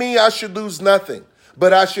given me, I should lose nothing,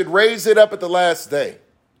 but I should raise it up at the last day.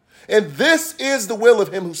 And this is the will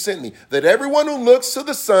of him who sent me, that everyone who looks to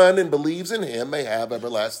the Son and believes in him may have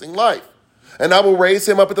everlasting life. And I will raise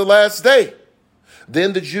him up at the last day.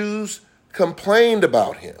 Then the Jews complained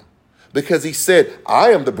about him, because he said, I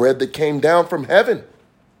am the bread that came down from heaven.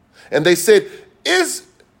 And they said,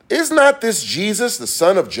 Is not this Jesus, the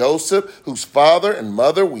son of Joseph, whose father and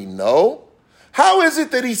mother we know? How is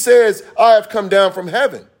it that he says, I have come down from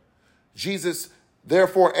heaven? Jesus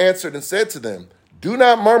therefore answered and said to them, do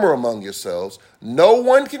not murmur among yourselves. No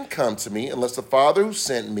one can come to me unless the Father who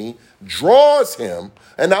sent me draws him,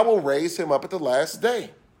 and I will raise him up at the last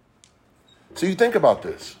day. So you think about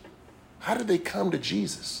this. How did they come to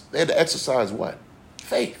Jesus? They had to exercise what?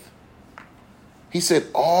 Faith. He said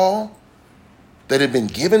all that had been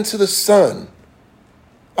given to the Son,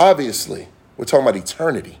 obviously, we're talking about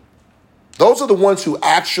eternity. Those are the ones who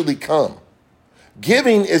actually come.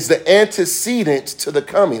 Giving is the antecedent to the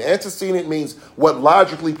coming. Antecedent means what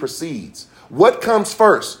logically precedes. What comes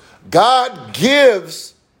first? God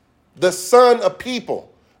gives the Son a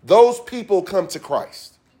people. Those people come to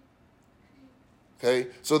Christ. Okay,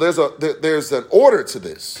 so there's an order to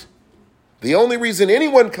this. The only reason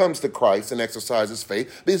anyone comes to Christ and exercises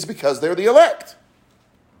faith is because they're the elect.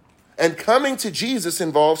 And coming to Jesus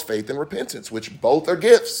involves faith and repentance, which both are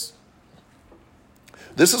gifts.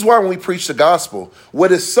 This is why when we preach the gospel,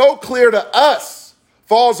 what is so clear to us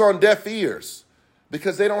falls on deaf ears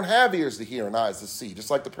because they don't have ears to hear and eyes to see, just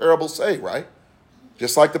like the parables say, right?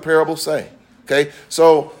 Just like the parables say. Okay,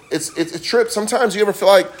 so it's a trip. Sometimes you ever feel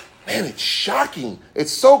like, man, it's shocking.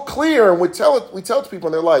 It's so clear, and we tell it to people,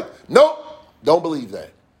 and they're like, nope, don't believe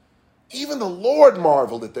that. Even the Lord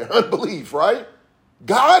marveled at their unbelief, right?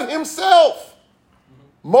 God himself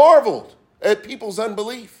marveled at people's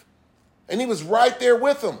unbelief, and he was right there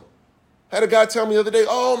with them. Had a guy tell me the other day,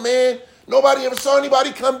 oh man, nobody ever saw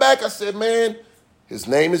anybody come back. I said, man, his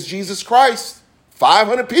name is Jesus Christ.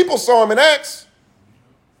 500 people saw him in Acts.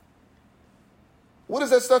 What is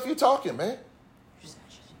that stuff you talking, man?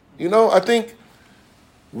 You know, I think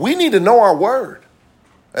we need to know our word.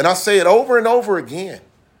 And I say it over and over again.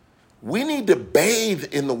 We need to bathe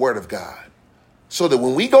in the word of God so that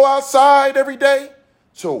when we go outside every day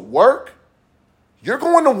to work, you're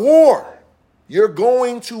going to war. You're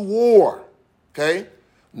going to war, okay?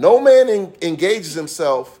 No man engages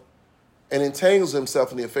himself and entangles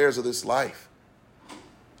himself in the affairs of this life.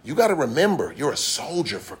 You got to remember, you're a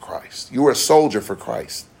soldier for Christ. You are a soldier for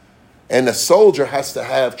Christ. And the soldier has to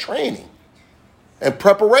have training and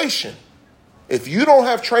preparation. If you don't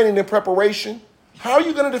have training and preparation, how are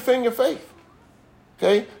you going to defend your faith?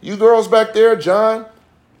 Okay? You girls back there, John,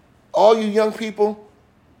 all you young people,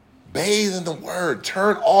 bathe in the word.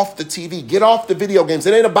 Turn off the TV. Get off the video games.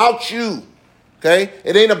 It ain't about you. Okay?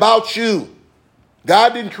 It ain't about you.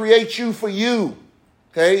 God didn't create you for you.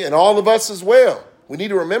 Okay? And all of us as well. We need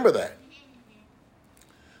to remember that.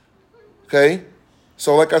 Okay?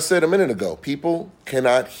 So like I said a minute ago, people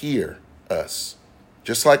cannot hear us.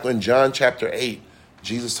 Just like in John chapter 8,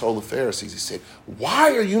 Jesus told the Pharisees, he said,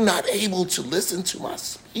 why are you not able to listen to my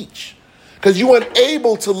speech? Because you weren't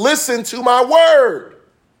able to listen to my word.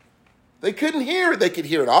 They couldn't hear it. They could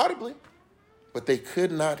hear it audibly, but they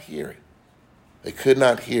could not hear it. They could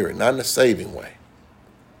not hear it, not in a saving way.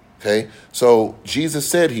 Okay? So Jesus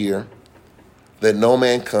said here, that no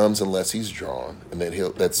man comes unless he's drawn, and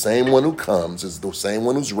that same one who comes is the same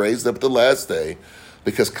one who's raised up the last day,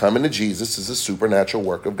 because coming to Jesus is a supernatural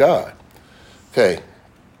work of God. Okay,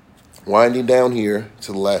 winding down here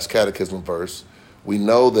to the last catechism verse, we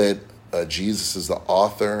know that Jesus is the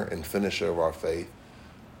author and finisher of our faith.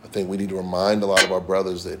 I think we need to remind a lot of our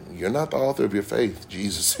brothers that you're not the author of your faith,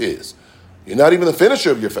 Jesus is. You're not even the finisher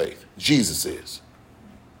of your faith, Jesus is.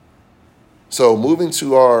 So moving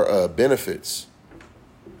to our benefits,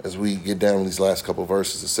 as we get down to these last couple of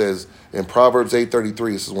verses, it says in Proverbs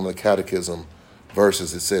 8:33, this is one of the catechism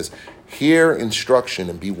verses, it says, hear instruction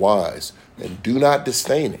and be wise, and do not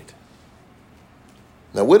disdain it.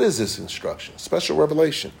 Now, what is this instruction? Special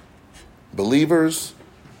revelation. Believers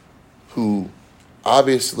who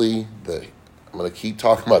obviously, I'm going to keep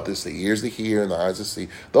talking about this, the ears to hear and the eyes to see,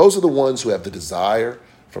 those are the ones who have the desire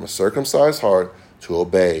from a circumcised heart to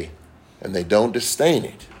obey, and they don't disdain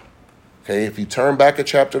it. Okay, if you turn back a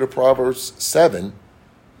chapter to Proverbs 7,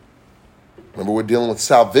 remember we're dealing with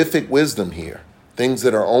salvific wisdom here, things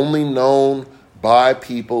that are only known by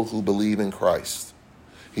people who believe in Christ.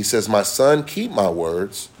 He says, my son, keep my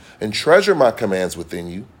words and treasure my commands within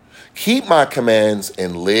you. Keep my commands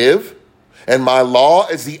and live, and my law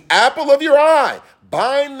is the apple of your eye.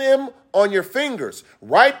 Bind them on your fingers.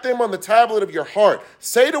 Write them on the tablet of your heart.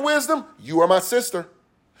 Say to wisdom, you are my sister,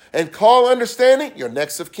 and call understanding your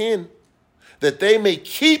next of kin, that they may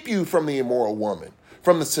keep you from the immoral woman,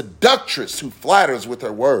 from the seductress who flatters with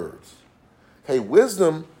her words. Hey,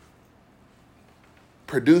 wisdom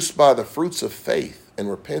produced by the fruits of faith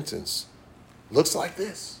and repentance looks like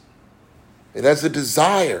this. It has a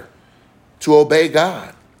desire to obey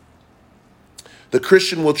God. The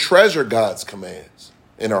Christian will treasure God's commands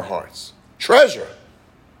in our hearts. Treasure.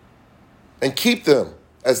 And keep them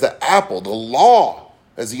as the apple, the law,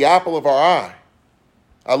 as the apple of our eye.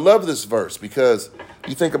 I love this verse because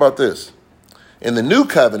you think about this. In the new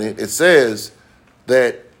covenant, it says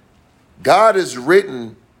that God has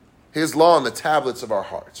written his law on the tablets of our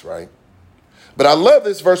hearts, right? But I love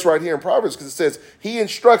this verse right here in Proverbs because it says he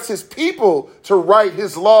instructs his people to write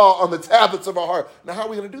his law on the tablets of our heart. Now, how are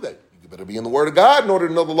we going to do that? You better be in the word of God in order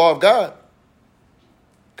to know the law of God.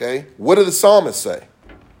 Okay? What did the psalmist say?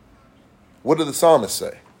 What did the psalmist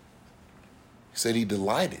say? He said he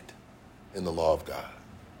delighted in the law of God.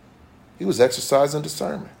 He was exercising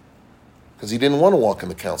discernment because he didn't want to walk in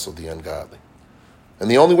the counsel of the ungodly.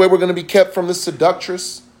 And the only way we're going to be kept from this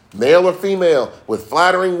seductress, male or female, with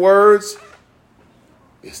flattering words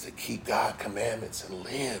is to keep God's commandments and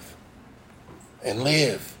live. And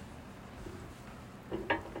live.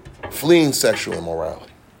 Fleeing sexual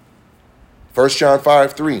immorality. 1 John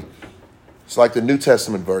 5:3 It's like the New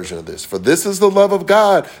Testament version of this. For this is the love of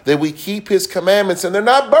God, that we keep his commandments, and they're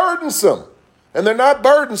not burdensome. And they're not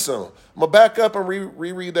burdensome. I'm going to back up and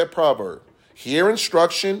reread that proverb. Hear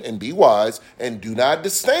instruction and be wise, and do not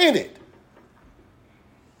disdain it.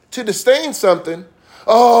 To disdain something,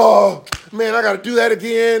 oh, man, I got to do that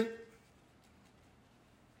again.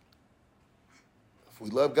 If we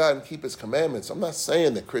love God and keep his commandments, I'm not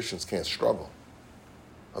saying that Christians can't struggle.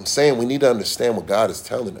 I'm saying we need to understand what God is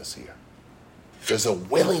telling us here. There's a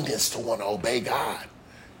willingness to want to obey God.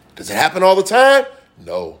 Does it happen all the time?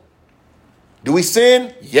 No. Do we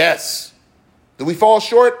sin? Yes. Do we fall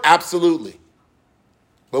short? Absolutely.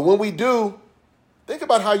 But when we do, think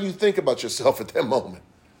about how you think about yourself at that moment.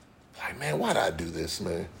 Like, man, why did I do this,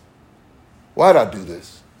 man? Why did I do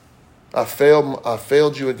this? I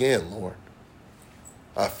failed you again, Lord.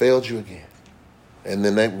 I failed you again. And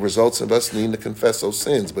then that results in us needing to confess those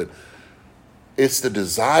sins. But it's the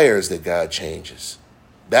desires that God changes.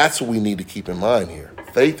 That's what we need to keep in mind here.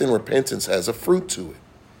 Faith and repentance has a fruit to it.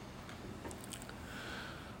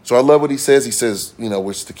 So I love what he says. He says,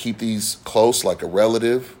 we're to keep these close like a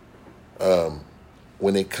relative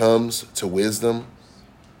when it comes to wisdom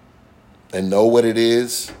and know what it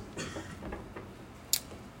is.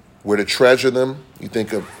 We're to treasure them. You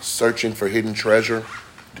think of searching for hidden treasure.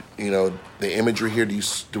 The imagery here,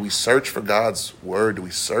 do we search for God's word? Do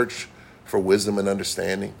we search for wisdom and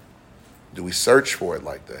understanding? Do we search for it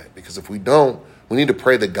like that? Because if we don't, we need to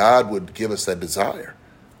pray that God would give us that desire.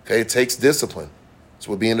 Okay, it takes discipline. That's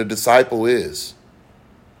what being a disciple is.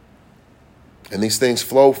 And these things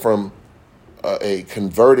flow from a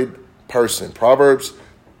converted person. Proverbs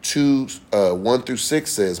 2:1-6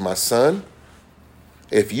 says, my son,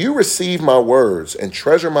 if you receive my words and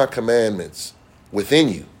treasure my commandments within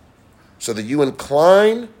you, so that you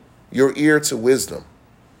incline your ear to wisdom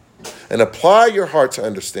and apply your heart to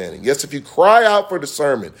understanding. Yes, if you cry out for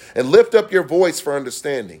discernment and lift up your voice for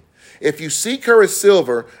understanding, if you seek her as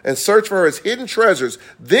silver and search for her as hidden treasures,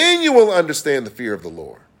 then you will understand the fear of the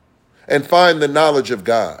Lord and find the knowledge of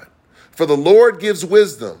God. For the Lord gives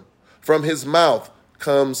wisdom. From his mouth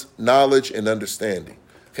comes knowledge and understanding.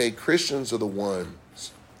 Okay, Christians are the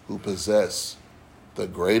ones who possess the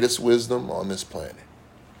greatest wisdom on this planet.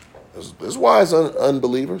 There's wise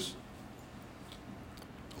unbelievers.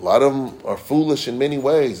 A lot of them are foolish in many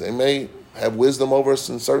ways. They may have wisdom over us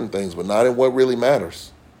in certain things, but not in what really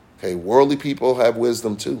matters. Okay, worldly people have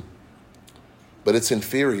wisdom too, but it's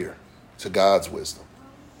inferior to God's wisdom.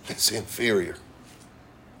 It's inferior.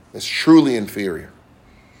 It's truly inferior.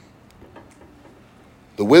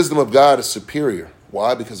 The wisdom of God is superior.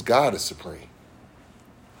 Why? Because God is supreme.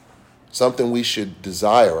 Something we should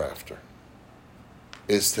desire after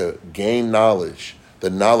is to gain knowledge, the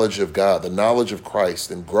knowledge of God, the knowledge of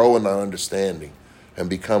Christ, and grow in our understanding and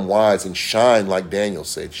become wise and shine, like Daniel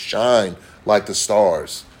said, shine like the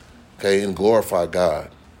stars, okay, and glorify God,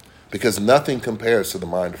 because nothing compares to the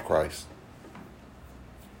mind of Christ.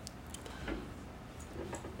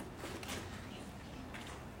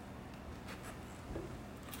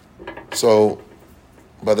 So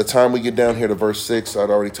by the time we get down here to verse 6, I'd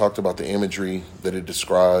already talked about the imagery that it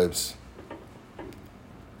describes.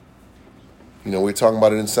 We were talking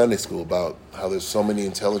about it in Sunday school, about how there's so many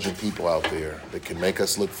intelligent people out there that can make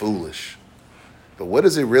us look foolish. But what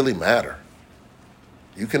does it really matter?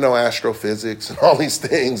 You can know astrophysics and all these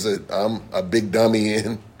things that I'm a big dummy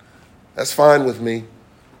in. That's fine with me.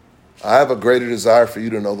 I have a greater desire for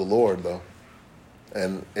you to know the Lord, though.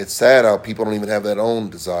 And it's sad how people don't even have that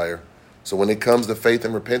own desire. So when it comes to faith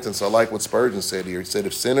and repentance, I like what Spurgeon said here. He said,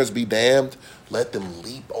 if sinners be damned, let them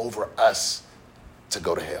leap over us to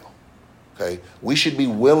go to hell. Okay, we should be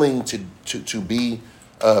willing to be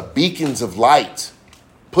beacons of light,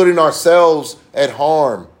 putting ourselves in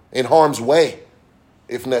harm's way,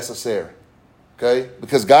 if necessary. Okay,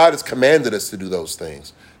 because God has commanded us to do those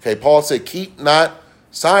things. Okay, Paul said, keep not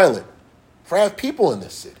silent, for I have people in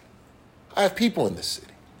this city. I have people in this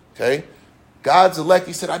city. Okay, God's elect,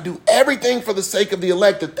 he said, I do everything for the sake of the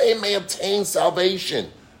elect, that they may obtain salvation.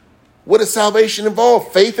 What does salvation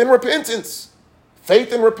involve? Faith and repentance.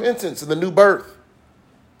 Faith and repentance and the new birth.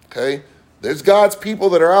 Okay? There's God's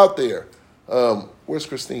people that are out there. Where's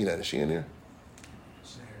Christine at? Is she in here?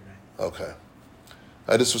 Okay.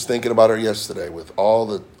 I just was thinking about her yesterday with all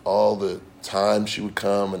the time she would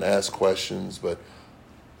come and ask questions. But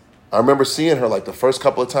I remember seeing her like the first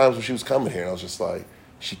couple of times when she was coming here. And I was just like,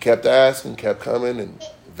 she kept asking, kept coming, and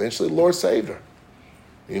eventually the Lord saved her.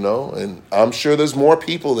 And I'm sure there's more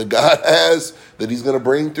people that God has that he's going to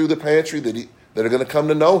bring through the pantry that are going to come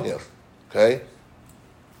to know him, okay?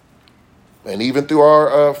 And even through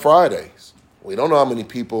our Fridays. We don't know how many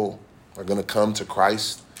people are going to come to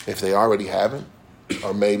Christ if they already haven't,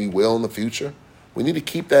 or maybe will in the future. We need to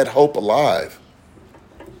keep that hope alive.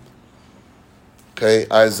 Okay,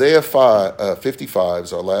 Isaiah 55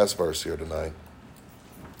 is our last verse here tonight.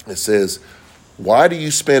 It says, why do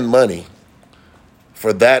you spend money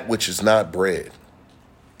for that which is not bread,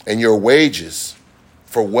 and your wages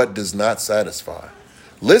for what does not satisfy?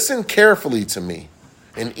 Listen carefully to me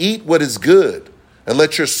and eat what is good, and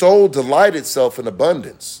let your soul delight itself in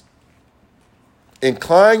abundance.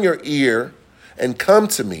 Incline your ear and come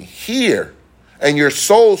to me. Hear, and your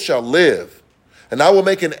soul shall live. And I will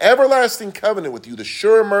make an everlasting covenant with you, the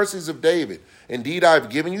sure mercies of David. Indeed, I have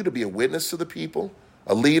given you to be a witness to the people,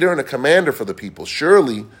 a leader and a commander for the people.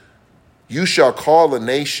 Surely you shall call a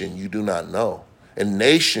nation you do not know, and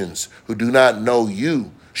nations who do not know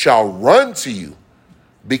you shall run to you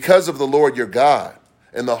because of the Lord your God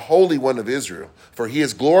and the Holy One of Israel, for he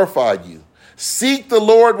has glorified you. Seek the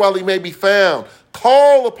Lord while he may be found.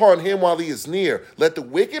 Call upon him while he is near. Let the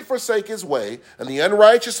wicked forsake his way, and the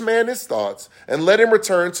unrighteous man his thoughts, and let him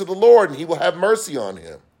return to the Lord, and he will have mercy on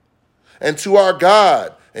him. And to our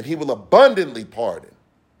God, and he will abundantly pardon.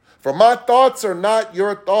 For my thoughts are not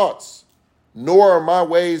your thoughts, nor are my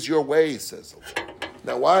ways your ways, says the Lord.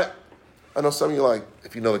 Now, why? I know some of you like,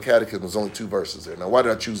 if you know the catechism, there's only 2 verses there. Now, why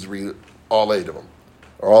did I choose to read all 8 of them?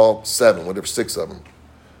 Or all 7, whatever, 6 of them?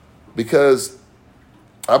 Because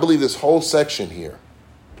I believe this whole section here,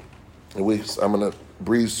 and I'm going to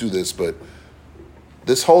breeze through this, but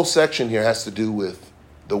this whole section here has to do with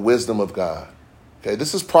the wisdom of God. Okay,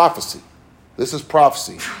 this is prophecy. This is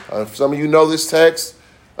prophecy. Some of you know this text.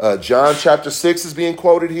 John chapter 6 is being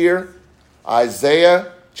quoted here.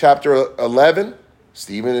 Isaiah chapter 11,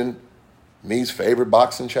 Stephen and me's favorite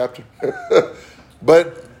boxing chapter.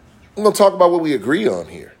 But I'm going to talk about what we agree on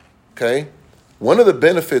here. Okay, one of the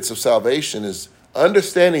benefits of salvation is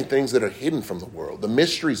understanding things that are hidden from the world, the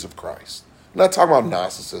mysteries of Christ. I'm not talking about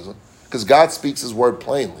Gnosticism, because God speaks his word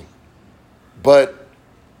plainly. But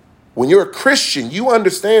when you're a Christian, you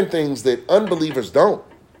understand things that unbelievers don't.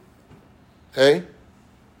 Okay?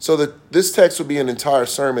 So that this text would be an entire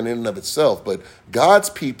sermon in and of itself, but God's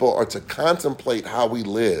people are to contemplate how we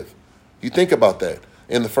live. You think about that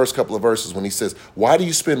in the first couple of verses when he says, why do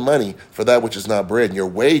you spend money for that which is not bread, and your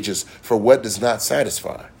wages for what does not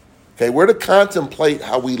satisfy? Okay, we're to contemplate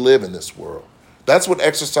how we live in this world. That's what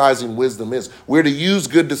exercising wisdom is. We're to use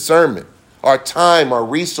good discernment. Our time, our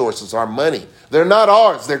resources, our money. They're not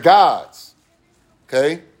ours, they're God's.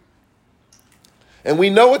 Okay? And we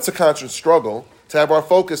know it's a constant struggle to have our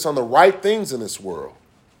focus on the right things in this world.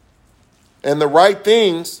 And the right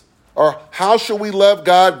things are, how shall we love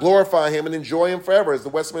God, glorify him, and enjoy him forever, as the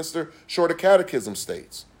Westminster Shorter Catechism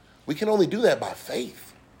states. We can only do that by faith.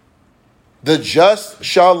 The just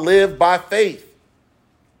shall live by faith.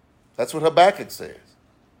 That's what Habakkuk says.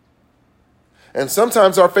 And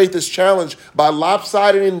sometimes our faith is challenged by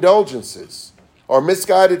lopsided indulgences or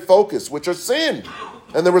misguided focus, which are sin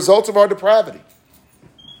and the results of our depravity.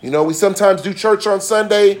 You know, we sometimes do church on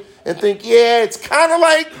Sunday and think, yeah, it's kind of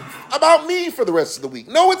like about me for the rest of the week.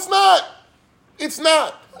 No, it's not. It's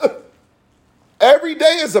not. Every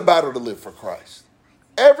day is a battle to live for Christ.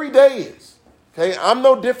 Every day is. Okay, I'm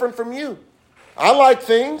no different from you. I like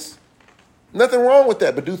things. Nothing wrong with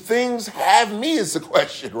that. But do things have me is the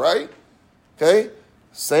question, right? Okay?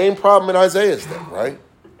 Same problem in Isaiah's day, right?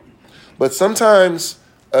 But sometimes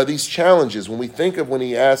these challenges, when we think of when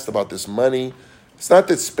he asked about this money, it's not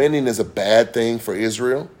that spending is a bad thing for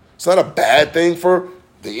Israel. It's not a bad thing for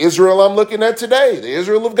the Israel I'm looking at today, the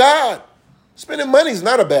Israel of God. Spending money is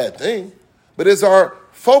not a bad thing, but is our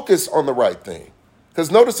focus on the right thing? Because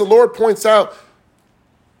notice the Lord points out,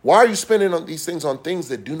 why are you spending on these things on things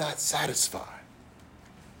that do not satisfy?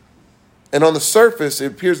 And on the surface,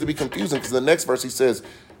 it appears to be confusing because the next verse he says,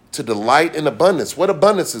 to delight in abundance. What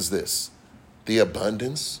abundance is this? The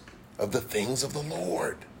abundance of the things of the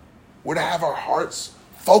Lord. We're to have our hearts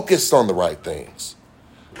focused on the right things.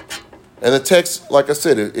 And the text, like I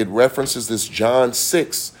said, it references this John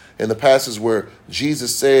 6 in the passage where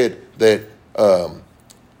Jesus said that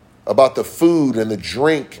about the food and the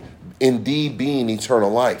drink indeed being eternal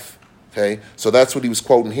life. Okay, so that's what he was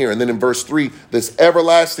quoting here. And then in verse 3, this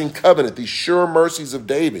everlasting covenant, these sure mercies of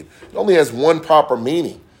David, it only has one proper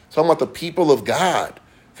meaning. It's talking about the people of God.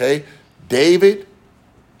 Okay, David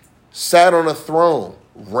sat on a throne,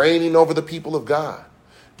 reigning over the people of God.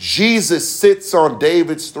 Jesus sits on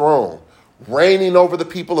David's throne, reigning over the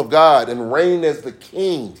people of God and reigning as the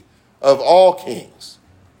king of all kings.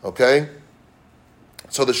 Okay,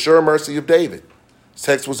 so the sure mercy of David. This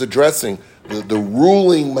text was addressing the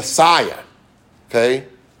ruling Messiah, okay?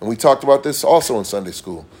 And we talked about this also in Sunday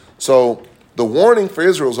school. So the warning for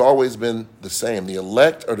Israel has always been the same. The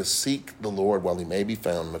elect are to seek the Lord while he may be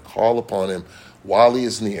found, and to call upon him while he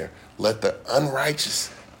is near. Let the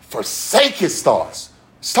unrighteous forsake his thoughts.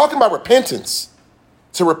 It's talking about repentance.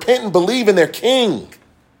 To repent and believe in their king.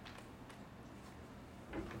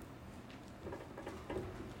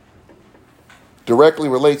 Directly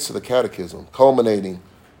relates to the catechism, culminating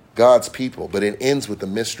God's people, but it ends with the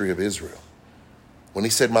mystery of Israel. When he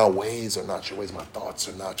said, my ways are not your ways, my thoughts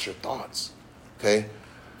are not your thoughts. Okay?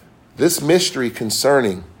 This mystery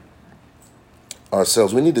concerning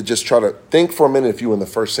ourselves, we need to just try to think for a minute if you were in the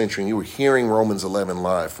first century and you were hearing Romans 11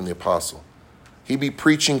 live from the apostle. He'd be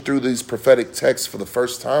preaching through these prophetic texts for the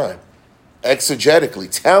first time, exegetically,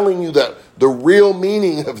 telling you the real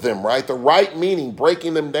meaning of them, right? The right meaning,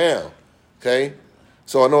 breaking them down. Okay?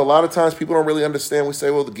 So I know a lot of times people don't really understand. We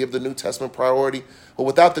say, well, to give the New Testament priority. Well,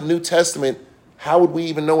 without the New Testament, how would we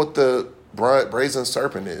even know what the brazen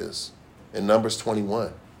serpent is in Numbers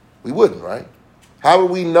 21? We wouldn't, right? How would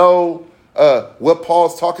we know what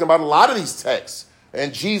Paul's talking about in a lot of these texts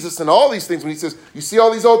and Jesus and all these things when he says, you see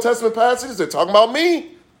all these Old Testament passages? They're talking about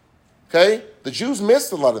me. Okay? The Jews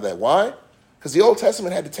missed a lot of that. Why? Because the Old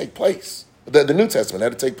Testament had to take place. The New Testament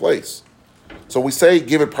had to take place. So we say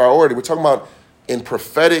give it priority. We're talking about in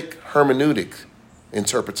prophetic hermeneutic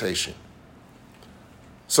interpretation.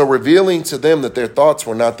 So revealing to them that their thoughts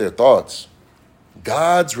were not their thoughts.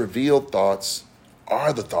 God's revealed thoughts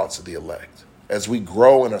are the thoughts of the elect as we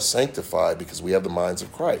grow and are sanctified because we have the minds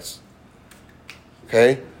of Christ.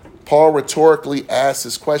 Okay? Paul rhetorically asks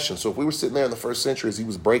this question. So if we were sitting there in the first century as he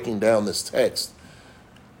was breaking down this text,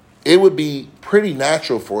 it would be pretty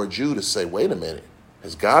natural for a Jew to say, wait a minute,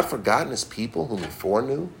 has God forgotten his people whom he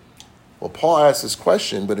foreknew? Well, Paul asked this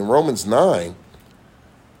question, but in Romans 9,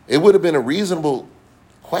 it would have been a reasonable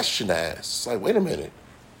question to ask. It's like, wait a minute.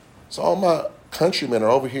 So all my countrymen are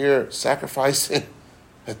over here sacrificing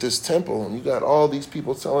at this temple, and you got all these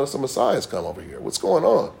people telling us the Messiah's come over here. What's going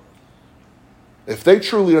on? If they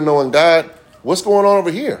truly are knowing God, what's going on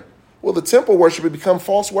over here? Well, the temple worship had become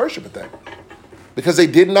false worship at that. Because they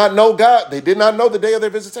did not know God. They did not know the day of their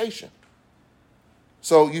visitation.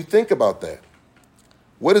 So you think about that.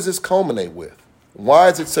 What does this culminate with? Why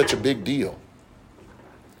is it such a big deal?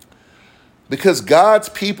 Because God's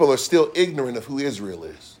people are still ignorant of who Israel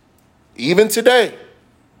is. Even today.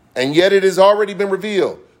 And yet it has already been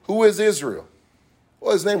revealed. Who is Israel?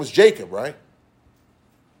 Well, his name was Jacob, right?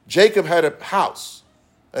 Jacob had a house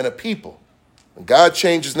and a people. And God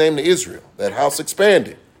changed his name to Israel. That house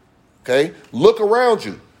expanded. Okay? Look around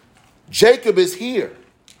you. Jacob is here.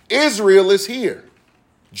 Israel is here.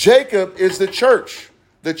 Jacob is the church.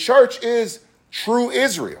 The church is true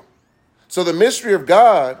Israel. So the mystery of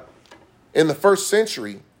God in the first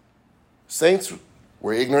century, saints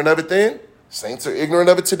were ignorant of it then. Saints are ignorant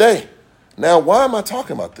of it today. Now, why am I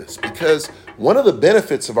talking about this? Because one of the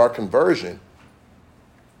benefits of our conversion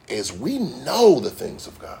is we know the things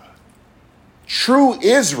of God. True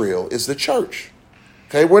Israel is the church.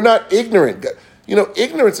 Okay, we're not ignorant. You know,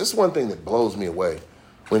 ignorance is one thing that blows me away.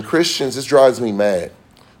 When Christians, this drives me mad.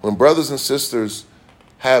 When brothers and sisters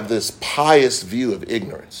have this pious view of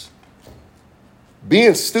ignorance.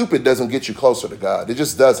 Being stupid doesn't get you closer to God. It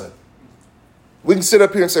just doesn't. We can sit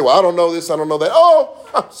up here and say, well, I don't know this, I don't know that. Oh,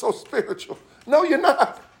 I'm so spiritual. No, you're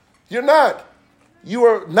not. You're not. You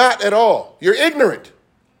are not at all. You're ignorant.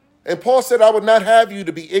 And Paul said, I would not have you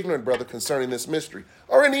to be ignorant, brother, concerning this mystery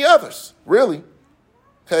or any others, really.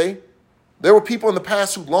 Okay? There were people in the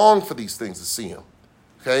past who longed for these things to see him.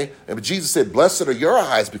 Okay? And Jesus said, blessed are your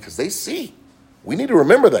eyes because they see. We need to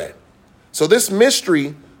remember that. So this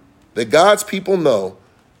mystery that God's people know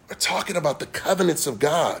are talking about the covenants of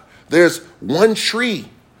God. There's one tree,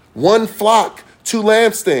 one flock, two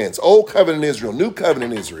lampstands, old covenant Israel, new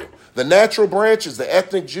covenant Israel. The natural branches, the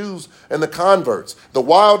ethnic Jews and the converts, the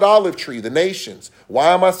wild olive tree, the nations.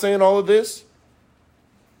 Why am I saying all of this?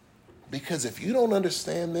 Because if you don't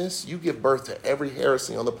understand this, you give birth to every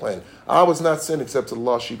heresy on the planet. I was not sent except to the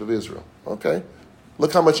lost sheep of Israel. Okay.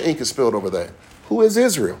 Look how much ink is spilled over that. Who is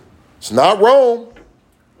Israel? It's not Rome.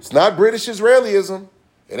 It's not British Israelism.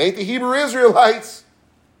 It ain't the Hebrew Israelites.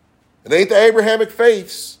 It ain't the Abrahamic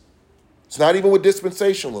faiths. It's not even what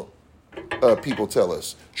dispensational people tell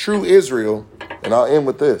us. True Israel, and I'll end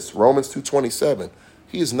with this, Romans 2:27.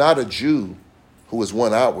 He is not a Jew who is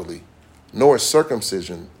one outwardly, nor is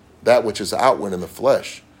circumcision that which is outward in the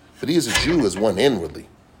flesh, but he is a Jew as one inwardly.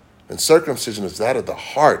 And circumcision is that of the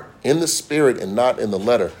heart, in the spirit and not in the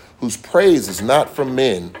letter, whose praise is not from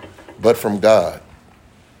men, but from God.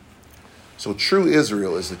 So true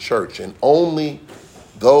Israel is the church, and only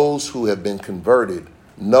those who have been converted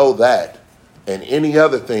know that and any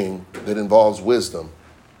other thing that involves wisdom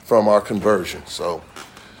from our conversion. So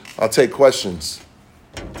I'll take questions.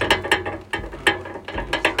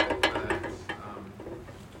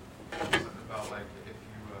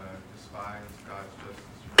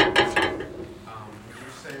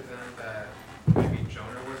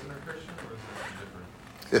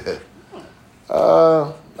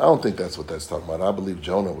 I don't think that's what that's talking about. I believe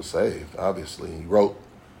Jonah was saved. Obviously,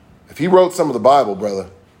 if he wrote some of the Bible, brother,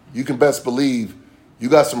 you can best believe you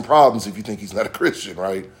got some problems if you think he's not a Christian,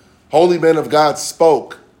 right? Holy men of God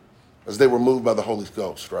spoke as they were moved by the Holy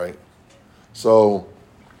Ghost, right? So,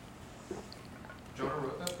 Jonah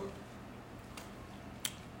wrote that book?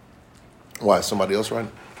 Why? Somebody else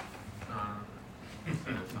writing?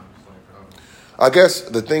 I guess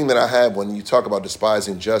the thing that I have when you talk about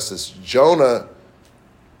despising justice, Jonah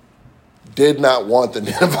did not want the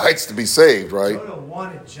Ninevites to be saved, right? Jonah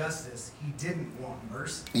wanted justice. He didn't want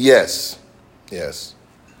mercy. Yes. So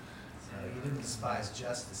he didn't despise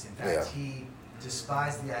justice. In fact, he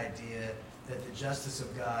despised the idea that the justice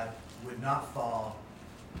of God would not fall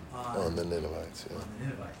on the Ninevites.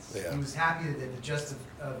 Yeah. He was happy that the justice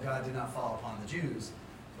of God did not fall upon the Jews,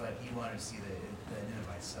 but he wanted to see the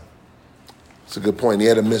Ninevites suffer. It's a good point. He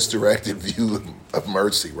had a misdirected view of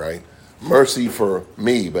mercy, right? Mercy for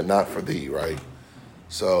me, but not for thee, right?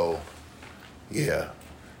 So, yeah.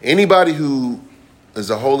 Anybody who is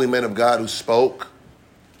a holy man of God who spoke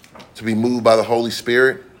to be moved by the Holy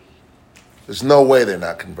Spirit, there's no way they're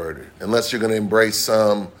not converted. Unless you're going to embrace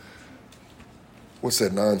some, what's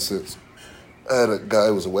that nonsense? I had a guy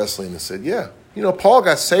who was a Wesleyan that said, yeah, Paul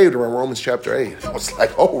got saved around Romans chapter 8. I was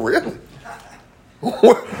like, oh, really?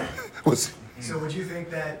 So would you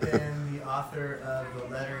think that then the author of the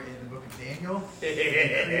letter in the book of Daniel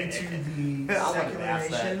agreed to the secular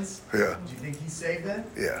nations? Yeah. Do you think he's saved then?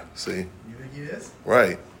 Yeah, see? You think he is?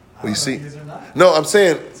 Right. I don't know if he is or not. No, I'm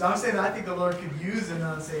saying... So I'm saying that I think the Lord could use a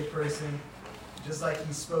non-saved person just like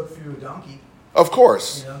he spoke through a donkey. Of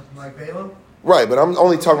course. Like Balaam. Right, but I'm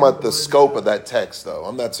only talking about the scope of that text, though.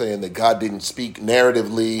 I'm not saying that God didn't speak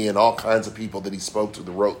narratively and all kinds of people that he spoke to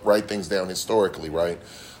write things down historically, right?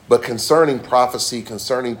 But concerning prophecy,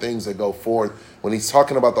 concerning things that go forth, when he's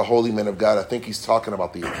talking about the holy men of God, I think he's talking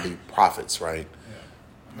about the prophets, right?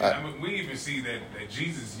 Yeah. I mean, we even see that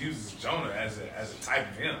Jesus uses Jonah as a type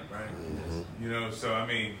of him, right? Mm-hmm. So I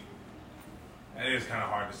mean, it is kind of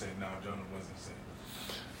hard to say, no, Jonah wasn't saved.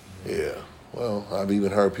 Yeah. Well, I've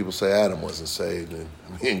even heard people say Adam wasn't saved, and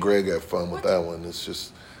me and Greg had fun with that one. It's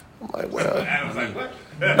just, I'm like, well, Adam's like, what?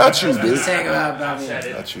 Not you, dude.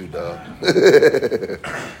 Not you, dog.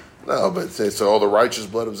 No, but so the righteous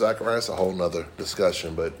blood of Zacharias, a whole nother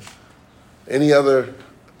discussion. But any other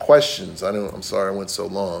questions? I'm sorry I went so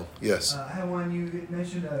long. Yes. I had one. You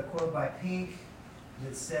mentioned a quote by Pink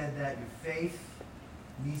that said that your faith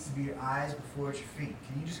needs to be your eyes before it's your feet.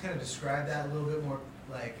 Can you just kind of describe that a little bit more,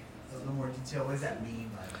 like a little more detail? What does that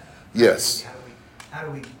mean by that? Yes. How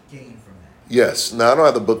do we gain from that? Yes. Now, I don't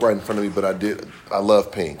have the book right in front of me, but I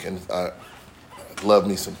love Pink, and I love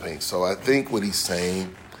me some Pink. So I think what he's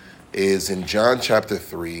saying is in John chapter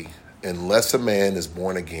 3, unless a man is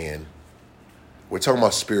born again, we're talking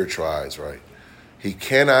about spiritual eyes, right? He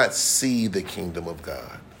cannot see the kingdom of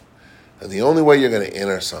God. And the only way you're going to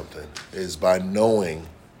enter something is by knowing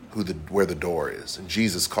where the door is. And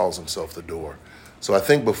Jesus calls himself the door. So I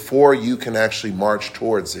think before you can actually march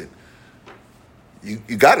towards it, you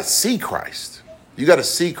got to see Christ. You got to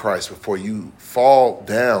see Christ before you fall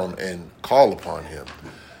down and call upon him.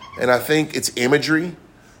 And I think it's imagery.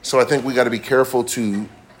 So I think we got to be careful to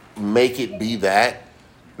make it be that,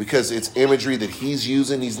 because it's imagery that he's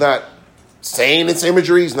using. He's not saying it's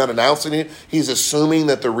imagery. He's not announcing it. He's assuming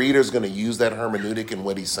that the reader is going to use that hermeneutic in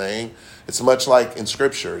what he's saying. It's much like in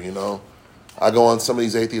Scripture, I go on some of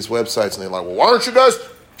these atheist websites and they're like, well, why aren't you guys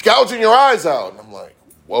gouging your eyes out? And I'm like,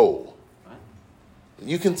 whoa.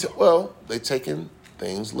 You can tell, they're taking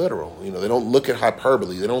things literal. They don't look at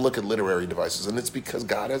hyperbole. They don't look at literary devices. And it's because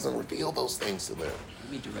God hasn't revealed those things to them.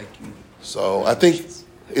 So I think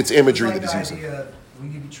it's imagery that he's using. We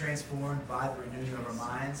need to be transformed by the renewing of our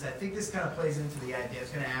minds. I think this kind of plays into the idea. I was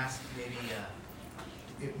going to ask maybe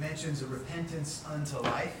it mentions a repentance unto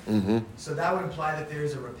life. Mm-hmm. So that would imply that there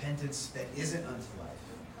is a repentance that isn't unto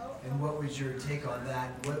life. And what was your take on that?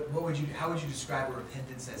 How would you describe a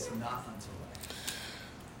repentance that's not unto life?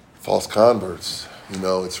 False converts.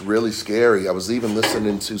 It's really scary. I was even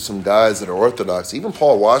listening to some guys that are Orthodox. Even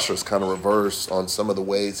Paul Washer's kind of reversed on some of the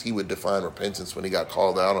ways he would define repentance when he got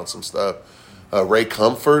called out on some stuff. Ray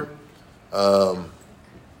Comfort,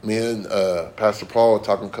 me and Pastor Paul were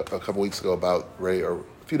talking a couple weeks ago about a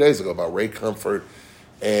few days ago about Ray Comfort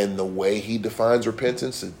And the way he defines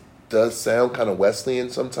repentance, it does sound kind of Wesleyan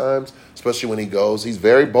sometimes, especially when he goes. He's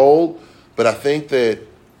very bold, but I think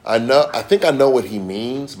I know what he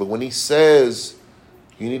means. But when he says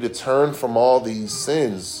you need to turn from all these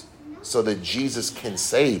sins so that Jesus can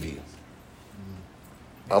save you,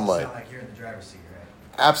 I'm like, sound like you're in the driver's seat,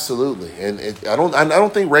 right? absolutely. And I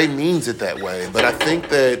don't think Ray means it that way, but I think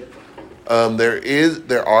that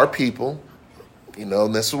there are people,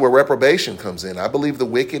 and this is where reprobation comes in. I believe the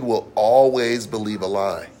wicked will always believe a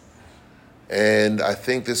lie. And I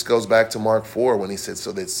think this goes back to Mark 4 when he said,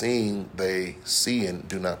 so that seeing they see and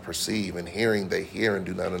do not perceive, and hearing they hear and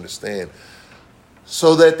do not understand,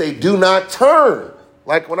 so that they do not turn.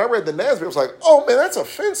 Like when I read the Nazareth, I was like, oh man, that's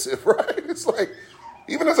offensive, right? It's like,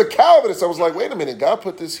 even as a Calvinist, I was like, wait a minute, God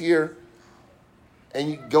put this here. And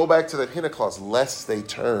you go back to that hidden clause, lest they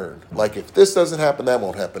turn. Like if this doesn't happen, that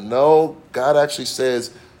won't happen. No, God actually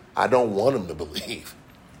says, I don't want them to believe.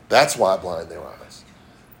 That's why I blind their eyes.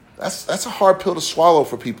 That's a hard pill to swallow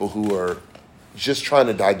for people who are just trying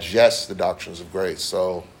to digest the doctrines of grace.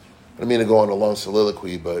 So I don't mean to go on a long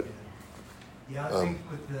soliloquy, but yeah, I think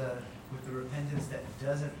with the repentance that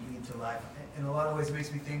doesn't lead to life, in a lot of ways it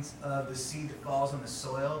makes me think of the seed that falls on the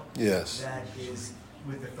soil. Yes. That is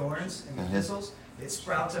with the thorns and the thistles. It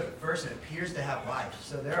sprouts up at first and appears to have life.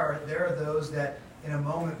 So there are those that in a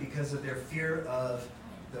moment, because of their fear of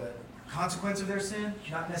the consequence of their sin,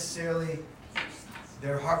 not necessarily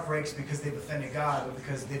their heart breaks because they've offended God, but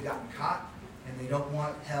because they've gotten caught and they don't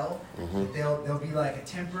want hell. They'll be like a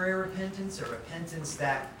temporary repentance, or repentance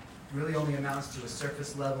that really only amounts to a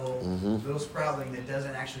surface level little sprouting that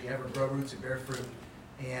doesn't actually ever grow roots or bear fruit.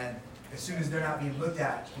 And as soon as they're not being looked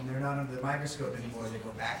at and they're not under the microscope anymore, they go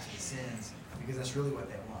back to the sins because that's really what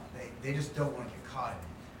they want. They just don't want to get caught in it.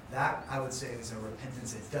 That, I would say, is a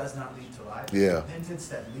repentance that does not lead to life. Yeah. Repentance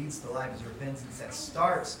that leads to life is a repentance that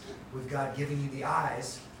starts with God giving you the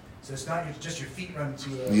eyes. So it's not just your feet running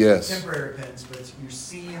to a temporary repentance, but you're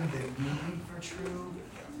seeing the need for true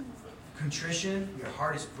contrition. Your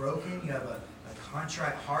heart is broken. You have a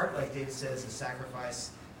contrite heart. Like David says, the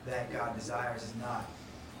sacrifice that God desires is not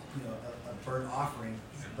a burnt offering,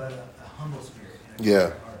 but a humble spirit and a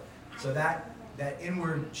contrite heart. So that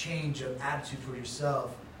inward change of attitude for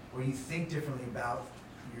yourself, where you think differently about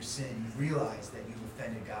your sin, you realize that you've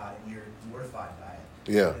offended God and you're mortified by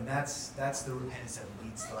it. Yeah. And that's the repentance that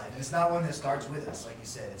leads to life. And it's not one that starts with us, like you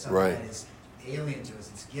said. It's something that is alien to us.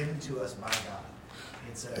 It's given to us by God.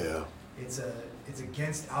 It's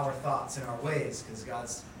against our thoughts and our ways, because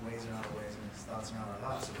God's ways are not our ways and His thoughts are not our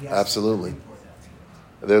thoughts. So He has absolutely. to import that to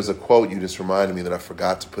us. There's a quote you just reminded me that I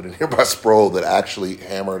forgot to put in here by Sproul that actually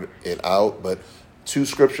hammered it out, but two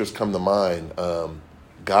scriptures come to mind.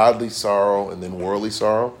 Godly sorrow and then worldly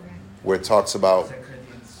sorrow, where it talks about, 2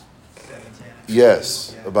 Corinthians 7:10.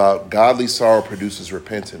 yes, about godly sorrow produces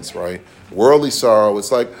repentance, right? Worldly sorrow,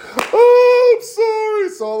 it's like, oh, I'm sorry,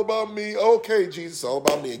 it's all about me. Okay, Jesus, all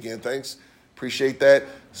about me again. Thanks, appreciate that.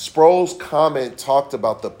 Sproul's comment talked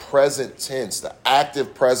about the present tense, the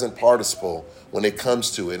active present participle when it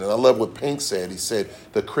comes to it. And I love what Pink said. He said,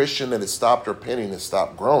 the Christian that has stopped repenting has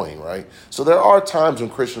stopped growing, right? So there are times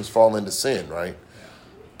when Christians fall into sin, right?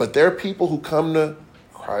 But there are people who come to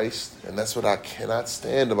Christ, and that's what I cannot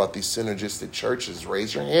stand about these synergistic churches.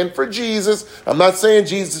 Raise your hand for Jesus. I'm not saying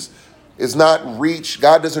Jesus is not reached.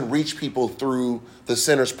 God doesn't reach people through the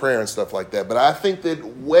sinner's prayer and stuff like that. But I think that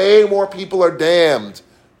way more people are damned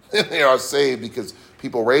than they are saved, because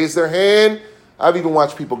people raise their hand. I've even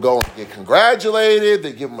watched people go and get congratulated.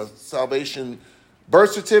 They give them a salvation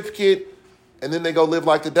birth certificate, and then they go live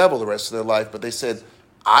like the devil the rest of their life. But they said,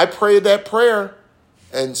 I prayed that prayer.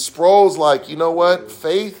 And Sproul's like, you know what?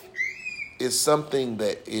 Faith is something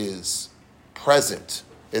that is present.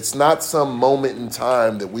 It's not some moment in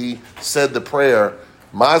time that we said the prayer.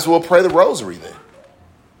 Might as well pray the rosary then.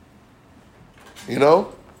 Yeah.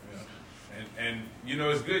 And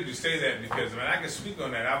it's good you say that, because I can speak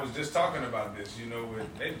on that. I was just talking about this,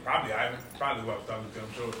 with they probably Ivan, probably who I was talking to,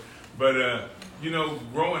 I'm sure. But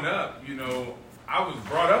growing up, I was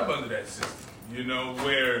brought up under that system,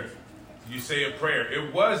 where you say a prayer.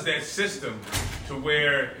 It was that system to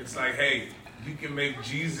where it's like, hey, you can make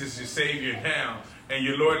Jesus your Savior now and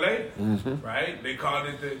your Lord later, right? They called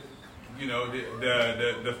it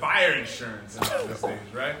the fire insurance and all those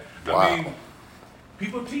things, right? Wow. I mean,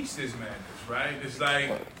 people teach this madness, right? It's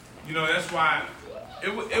like, that's why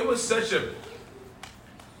it was such a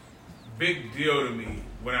big deal to me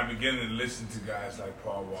when I began to listen to guys like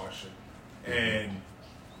Paul Washer and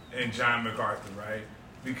John MacArthur, right?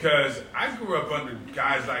 Because I grew up under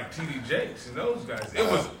guys like T.D. Jakes and those guys. It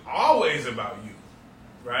was always about you,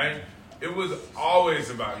 right? It was always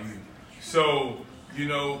about you. So, you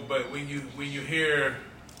know, but when you hear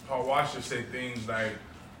Paul Washer say things like,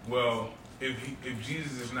 well, if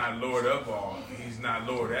Jesus is not Lord of all, he's not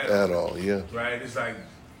Lord at all. Yeah. Right? It's like,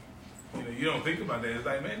 you know, you don't think about that. It's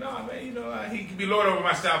like, man, you know, he can be Lord over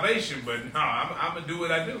my salvation, but no, I'm going to do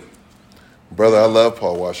what I do. Brother, I love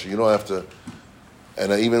Paul Washer. You don't have to,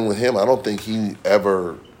 and even with him, I don't think he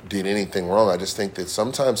ever did anything wrong. I just think that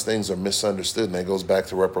sometimes things are misunderstood, and that goes back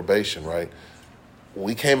to reprobation, right?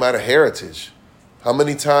 We came out of heritage. How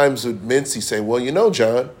many times would Mincy say, well, you know,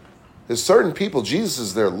 John, there's certain people, Jesus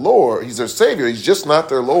is their Lord, he's their Savior, he's just not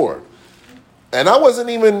their Lord. And I wasn't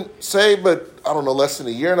even saved, but I don't know, less than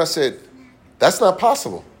a year, and I said, that's not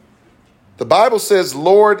possible. The Bible says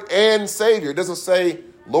Lord and Savior. It doesn't say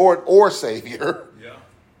Lord or Savior. Yeah.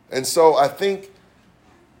 And so I think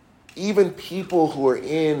even people who are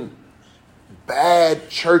in bad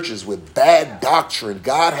churches with bad doctrine,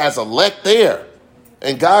 God has elect there.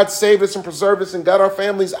 And God saved us and preserved us and got our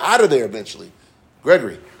families out of there eventually.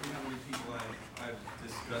 Gregory. You know how many people I've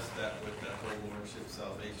discussed that with that whole lordship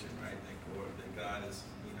salvation, right? That God is,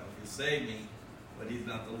 you know, he saved me, but he's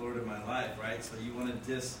not the Lord of my life, right? So you want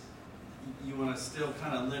to still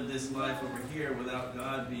kind of live this life over here without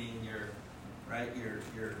God being your, right,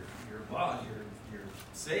 your law, your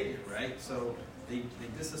Savior, right? So they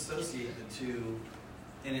disassociate the two,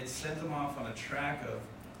 and it sends them off on a track of,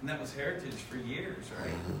 and that was heritage for years, right?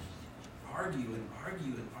 Mm-hmm. Argue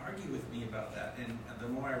with me about that. And the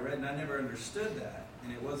more I read, and I never understood that.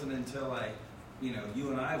 And it wasn't until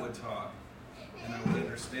you and I would talk, and I would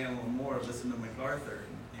understand a little more, listen to MacArthur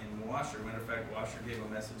and Washer. Matter of fact, Washer gave a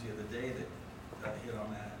message the other day that hit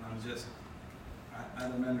on that. And I'm just, I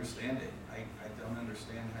don't understand it. I don't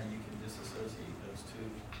understand how you can disassociate those two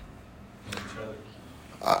from each other.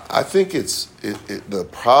 I think the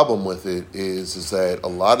problem with it is that a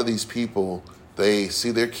lot of these people, they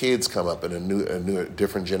see their kids come up in a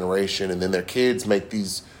different generation, and then their kids make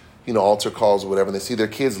these, altar calls or whatever, and they see their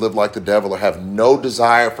kids live like the devil or have no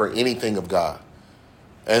desire for anything of God.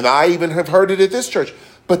 And I even have heard it at this church.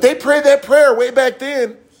 But they prayed that prayer way back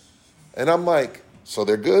then. And I'm like, so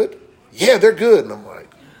they're good? Yeah, they're good. And I'm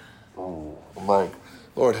like,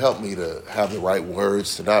 Lord, help me to have the right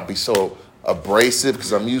words, to not be so abrasive,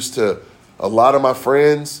 because I'm used to a lot of my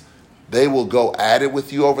friends, they will go at it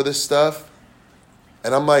with you over this stuff.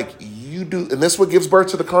 And I'm like, you do, and this is what gives birth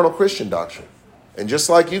to the carnal Christian doctrine. And just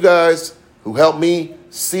like you guys who helped me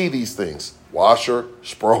see these things, Washer,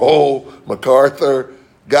 Sproul, MacArthur,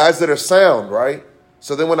 guys that are sound, right?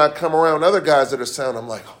 So then when I come around other guys that are sound, I'm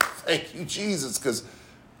like, oh, thank you, Jesus, because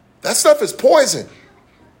that stuff is poison.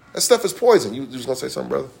 That stuff is poison. You just going to say something,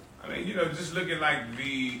 brother? I mean, just look at like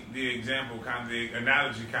the example, kind of the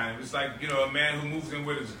analogy, kind of. It's like, a man who moves in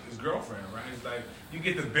with his girlfriend, right? It's like you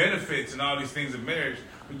get the benefits and all these things of marriage,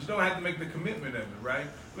 but you don't have to make the commitment of it, right?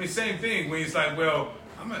 I mean, same thing when it's like, well,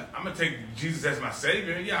 I'm gonna take Jesus as my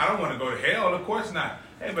Savior. Yeah, I don't want to go to hell, of course not.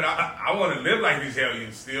 Hey, but I want to live like these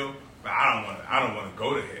hellions still, but I don't want to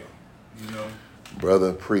go to hell,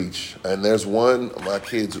 Brother, preach. And there's one of my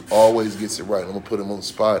kids who always gets it right. I'm going to put him on the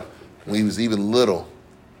spot. When he was even little,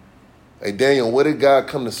 hey, Daniel, what did God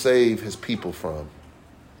come to save his people from?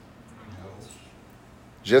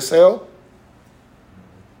 Just hell?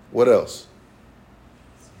 What else?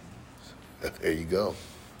 There you go.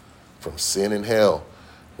 From sin and hell.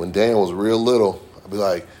 When Daniel was real little, I'd be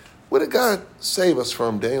like, what did God save us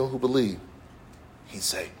from, Daniel, who believed? He'd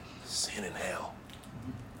say, sin and hell.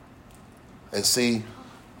 And see,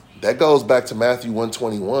 that goes back to Matthew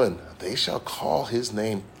 1:21. They shall call his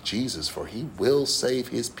name Jesus, for he will save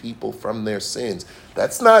his people from their sins.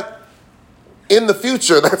 That's not in the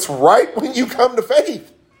future. That's right when you come to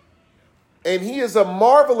faith. And he is a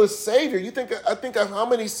marvelous Savior. I think of how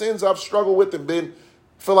many sins I've struggled with and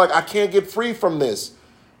feel like I can't get free from this.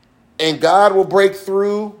 And God will break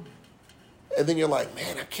through. And then you're like,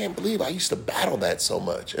 man, I can't believe I used to battle that so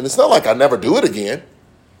much. And it's not like I never do it again.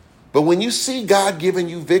 But when you see God giving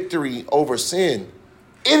you victory over sin,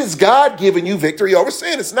 it is God giving you victory over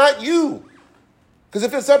sin. It's not you. Because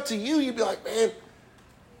if it's up to you, you'd be like, man,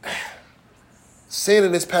 sin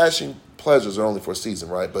and its passion pleasures are only for a season,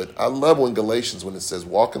 right? But I love when Galatians, when it says,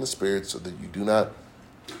 walk in the Spirit so that you do not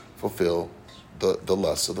fulfill the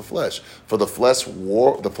lusts of the flesh. For the flesh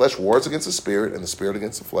wars against the Spirit and the Spirit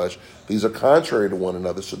against the flesh. These are contrary to one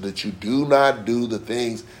another so that you do not do the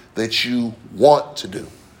things that you want to do.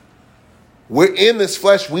 We're in this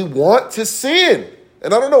flesh. We want to sin.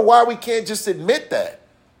 And I don't know why we can't just admit that.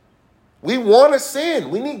 We want to sin.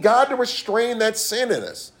 We need God to restrain that sin in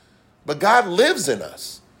us. But God lives in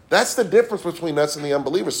us. That's the difference between us and the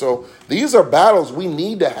unbelievers. So these are battles we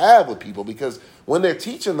need to have with people, because when they're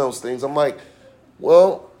teaching those things, I'm like,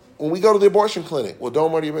 well, when we go to the abortion clinic, well,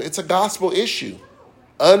 don't murder. It's a gospel issue.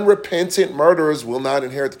 Unrepentant murderers will not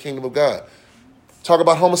inherit the kingdom of God. Talk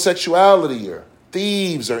about homosexuality or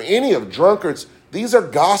thieves or any of drunkards. These are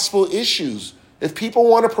gospel issues. If people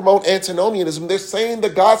want to promote antinomianism, they're saying the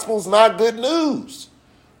gospel's not good news.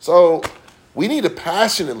 So we need to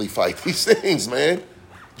passionately fight these things, man.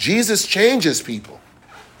 Jesus changes people.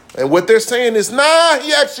 And what they're saying is, nah,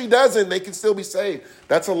 he actually doesn't. They can still be saved.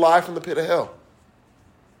 That's a lie from the pit of hell.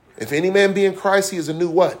 If any man be in Christ, he is a new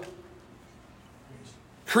what?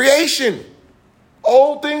 Creation.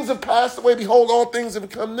 Old things have passed away. Behold, all things have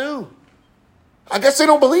become new. I guess they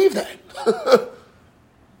don't believe that.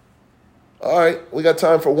 All right, we got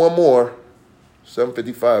time for one more.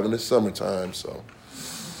 7:55 in the summertime, so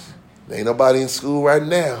ain't nobody in school right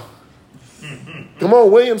now. Come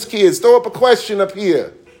on, Williams kids, throw up a question up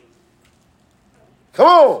here. Come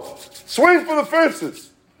on, swing for the fences.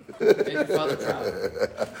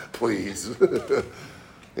 Please.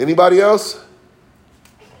 Anybody else?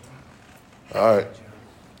 All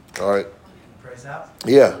right. Praise out.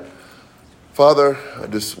 Yeah. Father, I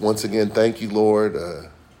just once again thank you, Lord,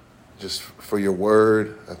 just for your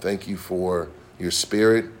word. I thank you for your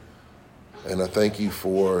spirit. And I thank you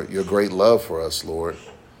for your great love for us, Lord.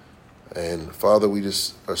 And Father, we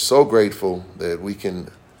just are so grateful that we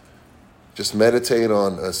can just meditate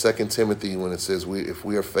on 2 Timothy when it says, if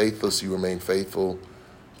we are faithless, you remain faithful.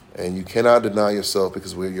 And you cannot deny yourself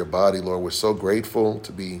because we're your body, Lord. We're so grateful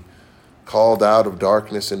to be called out of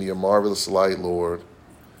darkness into your marvelous light, Lord.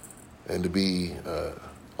 And to be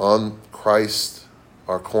on Christ,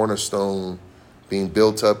 our cornerstone, being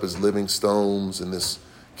built up as living stones in this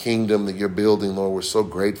kingdom that you're building, Lord. We're so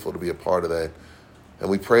grateful to be a part of that. And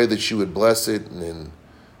we pray that you would bless it and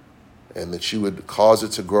that you would cause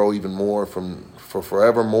it to grow even more for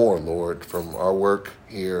forevermore, Lord, from our work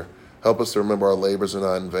here. Help us to remember our labors are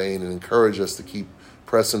not in vain, and encourage us to keep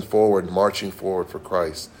pressing forward, marching forward for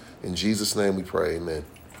Christ. In Jesus' name we pray, amen.